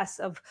line, I guess,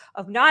 of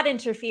not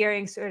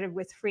interfering sort of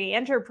with free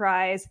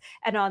enterprise,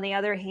 and on the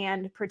other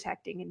hand,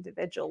 protecting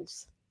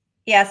individuals?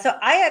 Yeah, so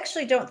I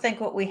actually don't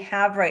think what we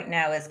have right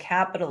now is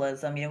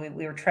capitalism. We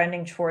were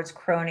trending towards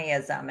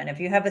cronyism. And if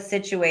you have a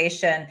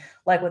situation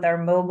like with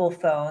our mobile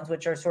phones,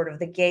 which are sort of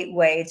the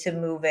gateway to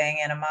moving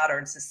in a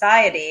modern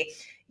society,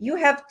 you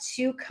have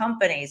two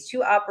companies,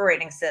 two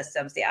operating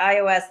systems, the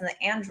iOS and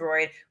the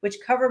Android, which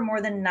cover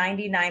more than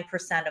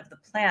 99% of the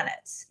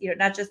planet,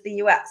 not just the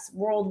US,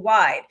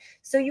 worldwide.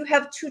 So you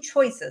have two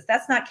choices.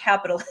 That's not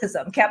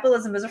capitalism.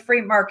 Capitalism is a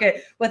free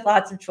market with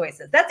lots of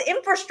choices. That's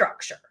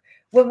infrastructure.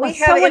 When we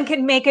have someone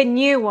can make a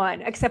new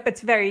one, except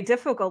it's very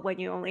difficult when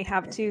you only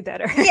have two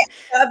that are.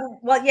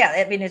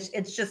 I mean,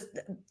 it's just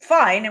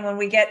fine. And when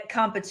we get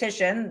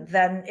competition,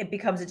 then it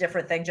becomes a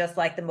different thing, just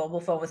like the mobile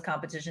phone was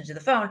competition to the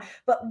phone.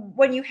 But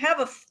when you have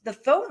the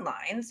phone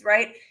lines,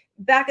 right?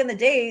 Back in the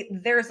day,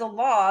 there's a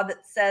law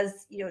that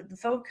says, the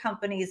phone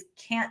companies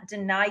can't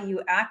deny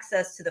you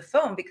access to the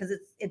phone because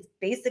it's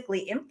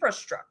basically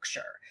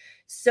infrastructure.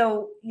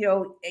 So,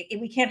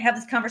 we can't have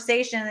this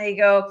conversation and they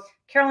go,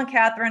 Carol and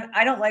Catherine,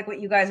 I don't like what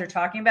you guys are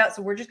talking about.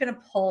 So we're just going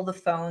to pull the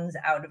phones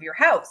out of your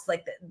house.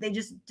 Like they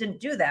just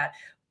didn't do that.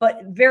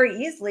 But very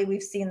easily,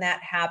 we've seen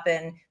that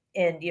happen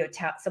in,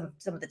 some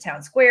of the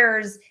town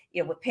squares,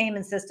 with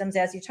payment systems,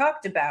 as you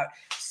talked about.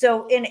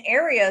 So in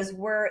areas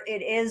where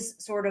it is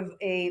sort of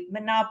a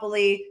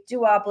monopoly,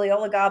 duopoly,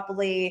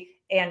 oligopoly,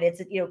 and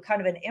it's, kind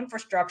of an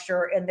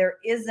infrastructure, and there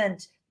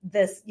isn't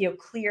this,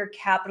 clear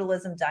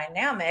capitalism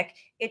dynamic,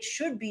 it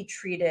should be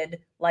treated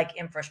like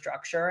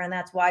infrastructure. And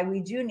that's why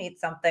we do need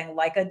something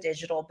like a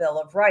digital Bill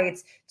of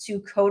Rights to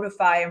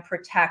codify and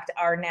protect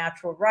our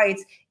natural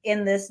rights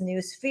in this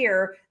new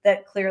sphere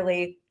that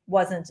clearly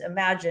wasn't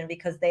imagined,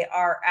 because they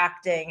are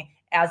acting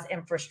as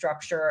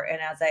infrastructure.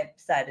 And as I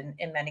said,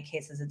 in many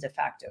cases, a de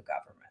facto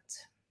government.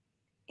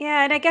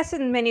 Yeah, and I guess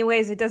in many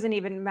ways, it doesn't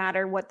even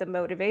matter what the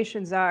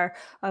motivations are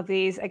of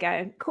these,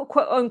 again,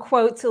 quote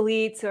unquote,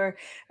 elites or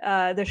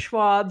the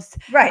Schwabs,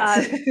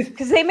 right?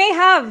 Because they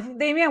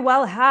may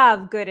well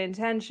have good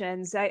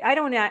intentions. I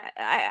don't know.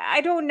 I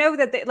don't know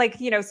that they, like,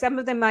 some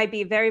of them might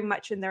be very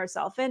much in their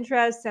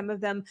self-interest. Some of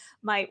them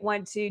might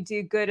want to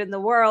do good in the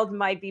world,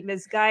 might be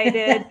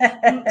misguided.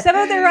 Some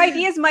of their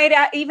ideas might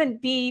even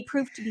be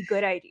proved to be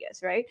good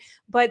ideas, right?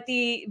 But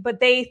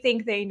they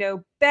think they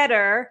know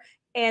better.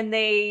 And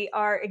they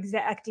are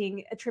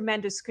exacting a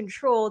tremendous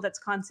control that's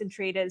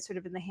concentrated sort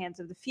of in the hands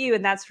of the few.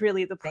 And that's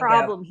really the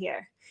problem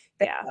here.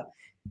 Yeah. There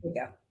you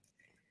go.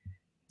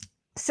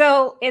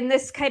 So in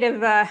this kind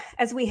of,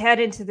 as we head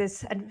into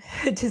this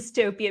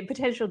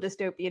potential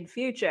dystopian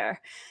future,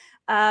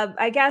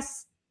 I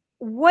guess,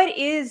 what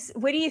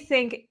do you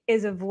think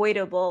is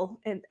avoidable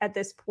at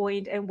this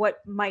point, and what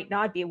might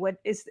not be? What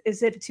is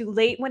it too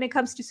late when it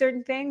comes to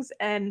certain things?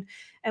 And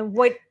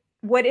what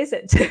is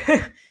it?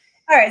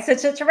 All right.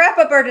 So to wrap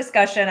up our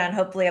discussion on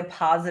hopefully a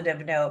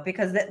positive note,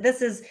 because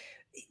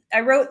I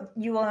wrote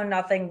You Will Own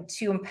Nothing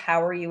to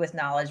empower you with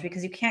knowledge,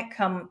 because you can't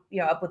come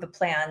up with a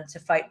plan to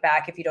fight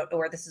back if you don't know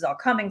where this is all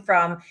coming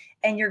from.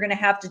 And you're going to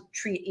have to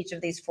treat each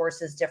of these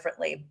forces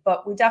differently.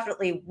 But we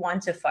definitely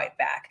want to fight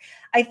back.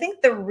 I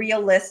think the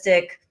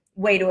realistic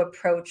way to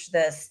approach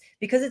this,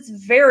 because it's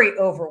very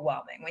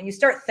overwhelming when you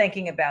start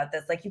thinking about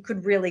this, like you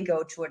could really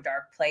go to a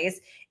dark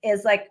place,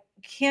 is like,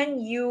 can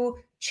you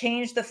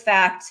change the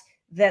fact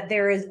that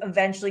there is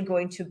eventually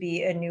going to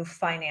be a new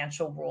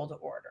financial world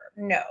order?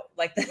 No,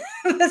 like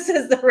this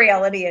is the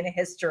reality in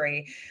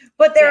history.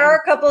 But there are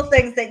a couple of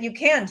things that you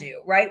can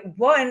do, right?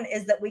 One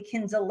is that we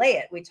can delay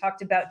it. We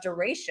talked about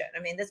duration. I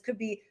mean, this could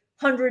be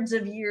hundreds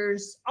of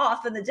years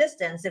off in the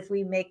distance if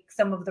we make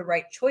some of the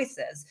right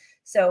choices.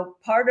 So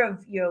part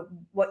of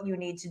what you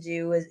need to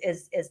do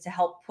is to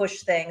help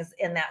push things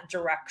in that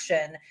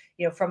direction,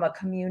 from a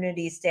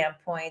community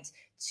standpoint,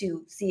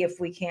 to see if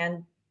we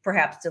can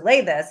perhaps delay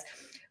this.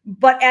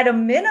 But at a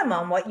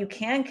minimum, what you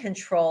can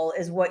control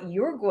is what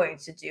you're going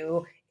to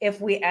do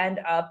if we end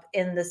up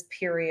in this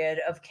period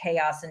of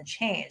chaos and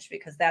change,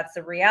 because that's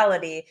the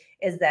reality,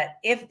 is that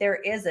if there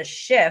is a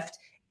shift,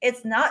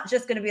 it's not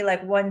just going to be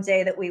like one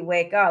day that we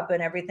wake up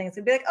and everything's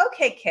going to be like,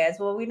 okay, kids,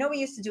 well, we know we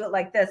used to do it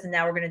like this, and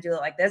now we're going to do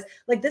it like this.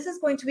 Like, this is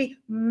going to be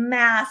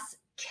mass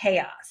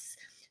chaos.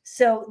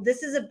 So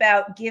this is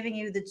about giving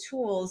you the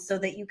tools so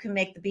that you can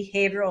make the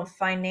behavioral and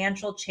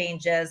financial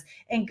changes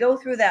and go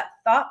through that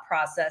thought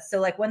process. So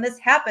like when this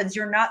happens,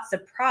 you're not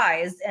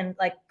surprised and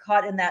like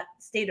caught in that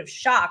state of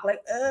shock, like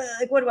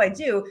what do I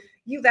do?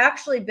 You've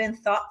actually been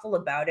thoughtful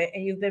about it,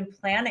 and you've been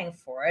planning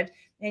for it.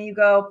 And you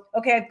go,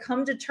 okay, I've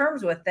come to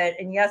terms with it.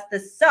 And yes,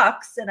 this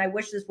sucks, and I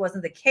wish this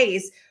wasn't the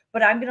case,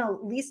 but I'm going to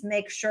at least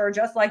make sure,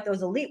 just like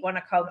those elite want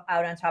to come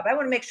out on top, I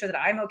want to make sure that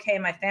I'm okay,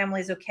 my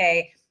family's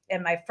okay,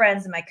 and my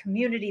friends and my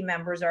community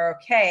members are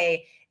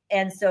okay.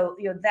 And so,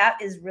 that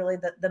is really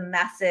the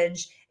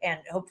message, and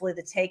hopefully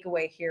the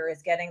takeaway here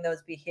is getting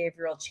those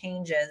behavioral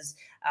changes,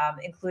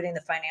 including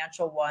the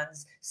financial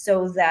ones,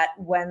 so that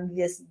when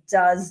this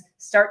does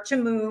start to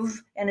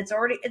move, and it's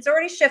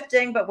already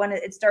shifting, but when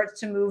it starts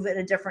to move in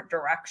a different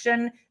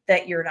direction,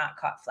 that you're not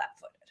caught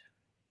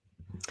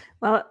flat-footed.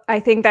 Well, I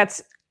think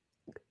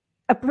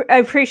I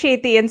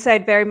appreciate the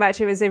insight very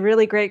much. It was a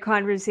really great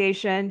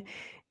conversation,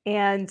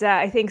 and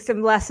I think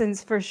some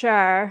lessons for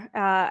sure.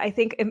 I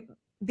think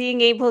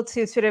being able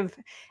to sort of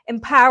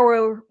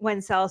empower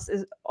oneself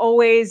is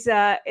always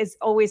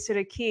sort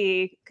of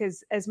key,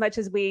 because as much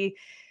as we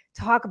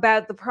talk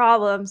about the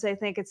problems, I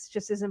think it's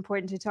just as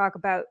important to talk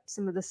about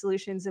some of the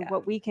solutions and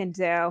what we can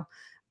do.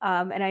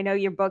 And I know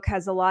your book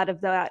has a lot of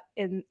that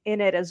in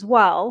it as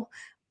well.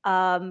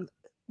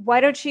 Why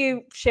don't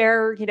you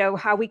share,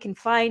 how we can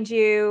find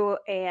you,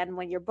 and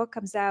when your book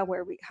comes out,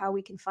 how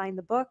we can find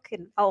the book,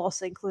 and I'll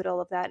also include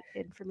all of that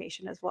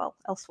information as well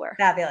elsewhere.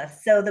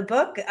 Fabulous. So the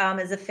book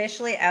is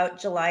officially out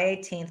July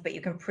 18th, but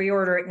you can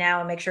pre-order it now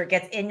and make sure it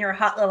gets in your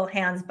hot little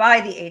hands by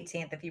the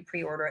 18th. If you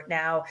pre-order it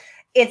now,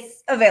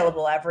 it's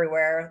available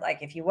everywhere. Like,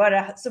 if you want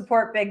to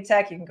support big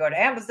tech, you can go to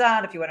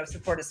Amazon. If you want to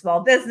support a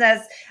small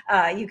business,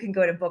 you can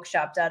go to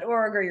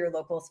bookshop.org or your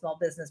local small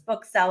business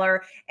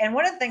bookseller. And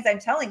one of the things I'm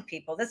telling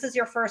people, this is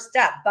your first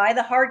step. Buy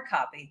the hard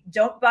copy.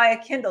 Don't buy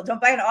a Kindle.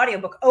 Don't buy an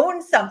audiobook.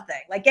 Own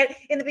something. Like, get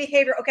in the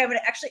behavior. Okay, I'm going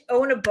to actually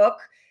own a book,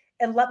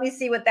 and let me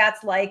see what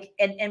that's like,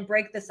 and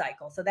break the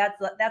cycle. So that's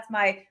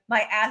my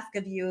ask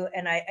of you,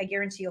 and I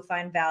guarantee you'll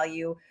find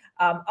value.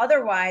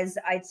 Otherwise,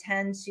 I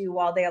tend to,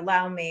 while they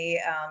allow me,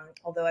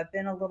 although I've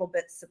been a little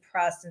bit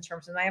suppressed in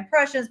terms of my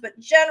impressions, but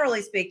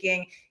generally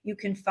speaking, you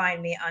can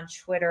find me on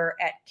Twitter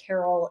at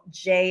Carol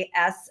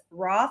J.S.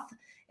 Roth.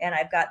 And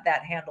I've got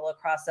that handle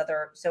across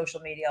other social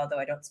media, although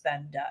I don't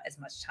spend as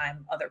much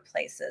time other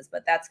places.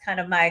 But that's kind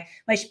of my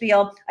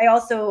spiel. I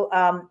also,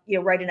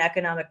 write an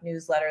economic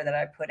newsletter that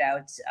I put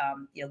out,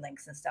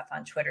 links and stuff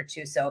on Twitter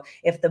too. So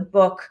if the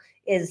book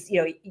is,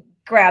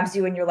 grabs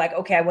you and you're like,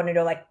 okay, I want to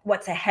know like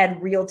what's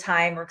ahead real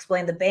time, or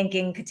explain the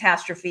banking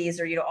catastrophes,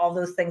 or, all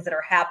those things that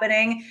are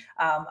happening.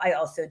 I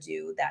also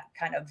do that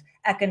kind of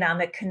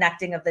economic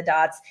connecting of the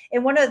dots.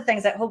 And one of the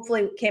things that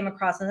hopefully came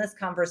across in this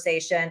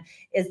conversation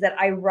is that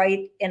I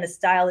write in a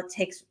style that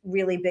takes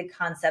really big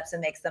concepts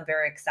and makes them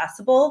very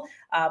accessible.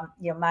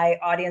 My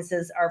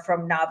audiences are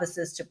from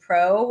novices to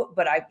pro,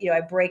 but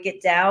I break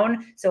it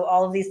down. So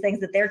all of these things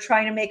that they're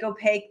trying to make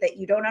opaque that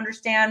you don't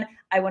understand,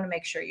 I want to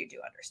make sure you do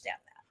understand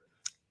that.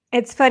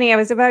 It's funny, I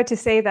was about to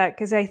say that,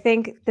 because I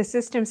think the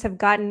systems have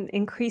gotten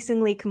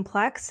increasingly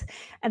complex.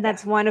 And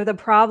that's one of the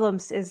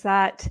problems, is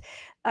that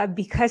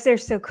because they're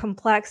so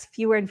complex,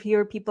 fewer and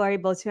fewer people are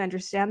able to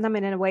understand them.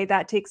 And in a way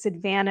that takes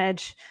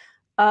advantage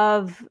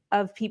of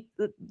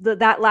people.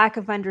 That lack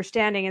of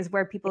understanding is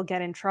where people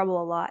get in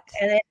trouble a lot.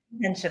 And it's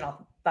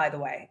intentional, by the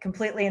way,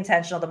 completely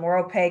intentional. The more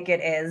opaque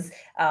it is,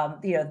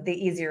 the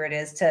easier it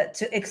is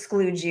to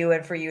exclude you,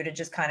 and for you to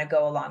just kind of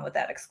go along with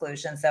that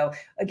exclusion. So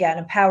again,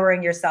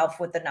 empowering yourself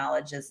with the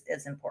knowledge is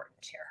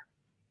important here.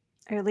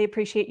 I really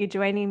appreciate you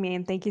joining me,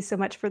 and thank you so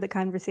much for the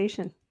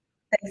conversation.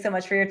 Thanks so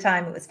much for your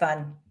time. It was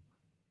fun.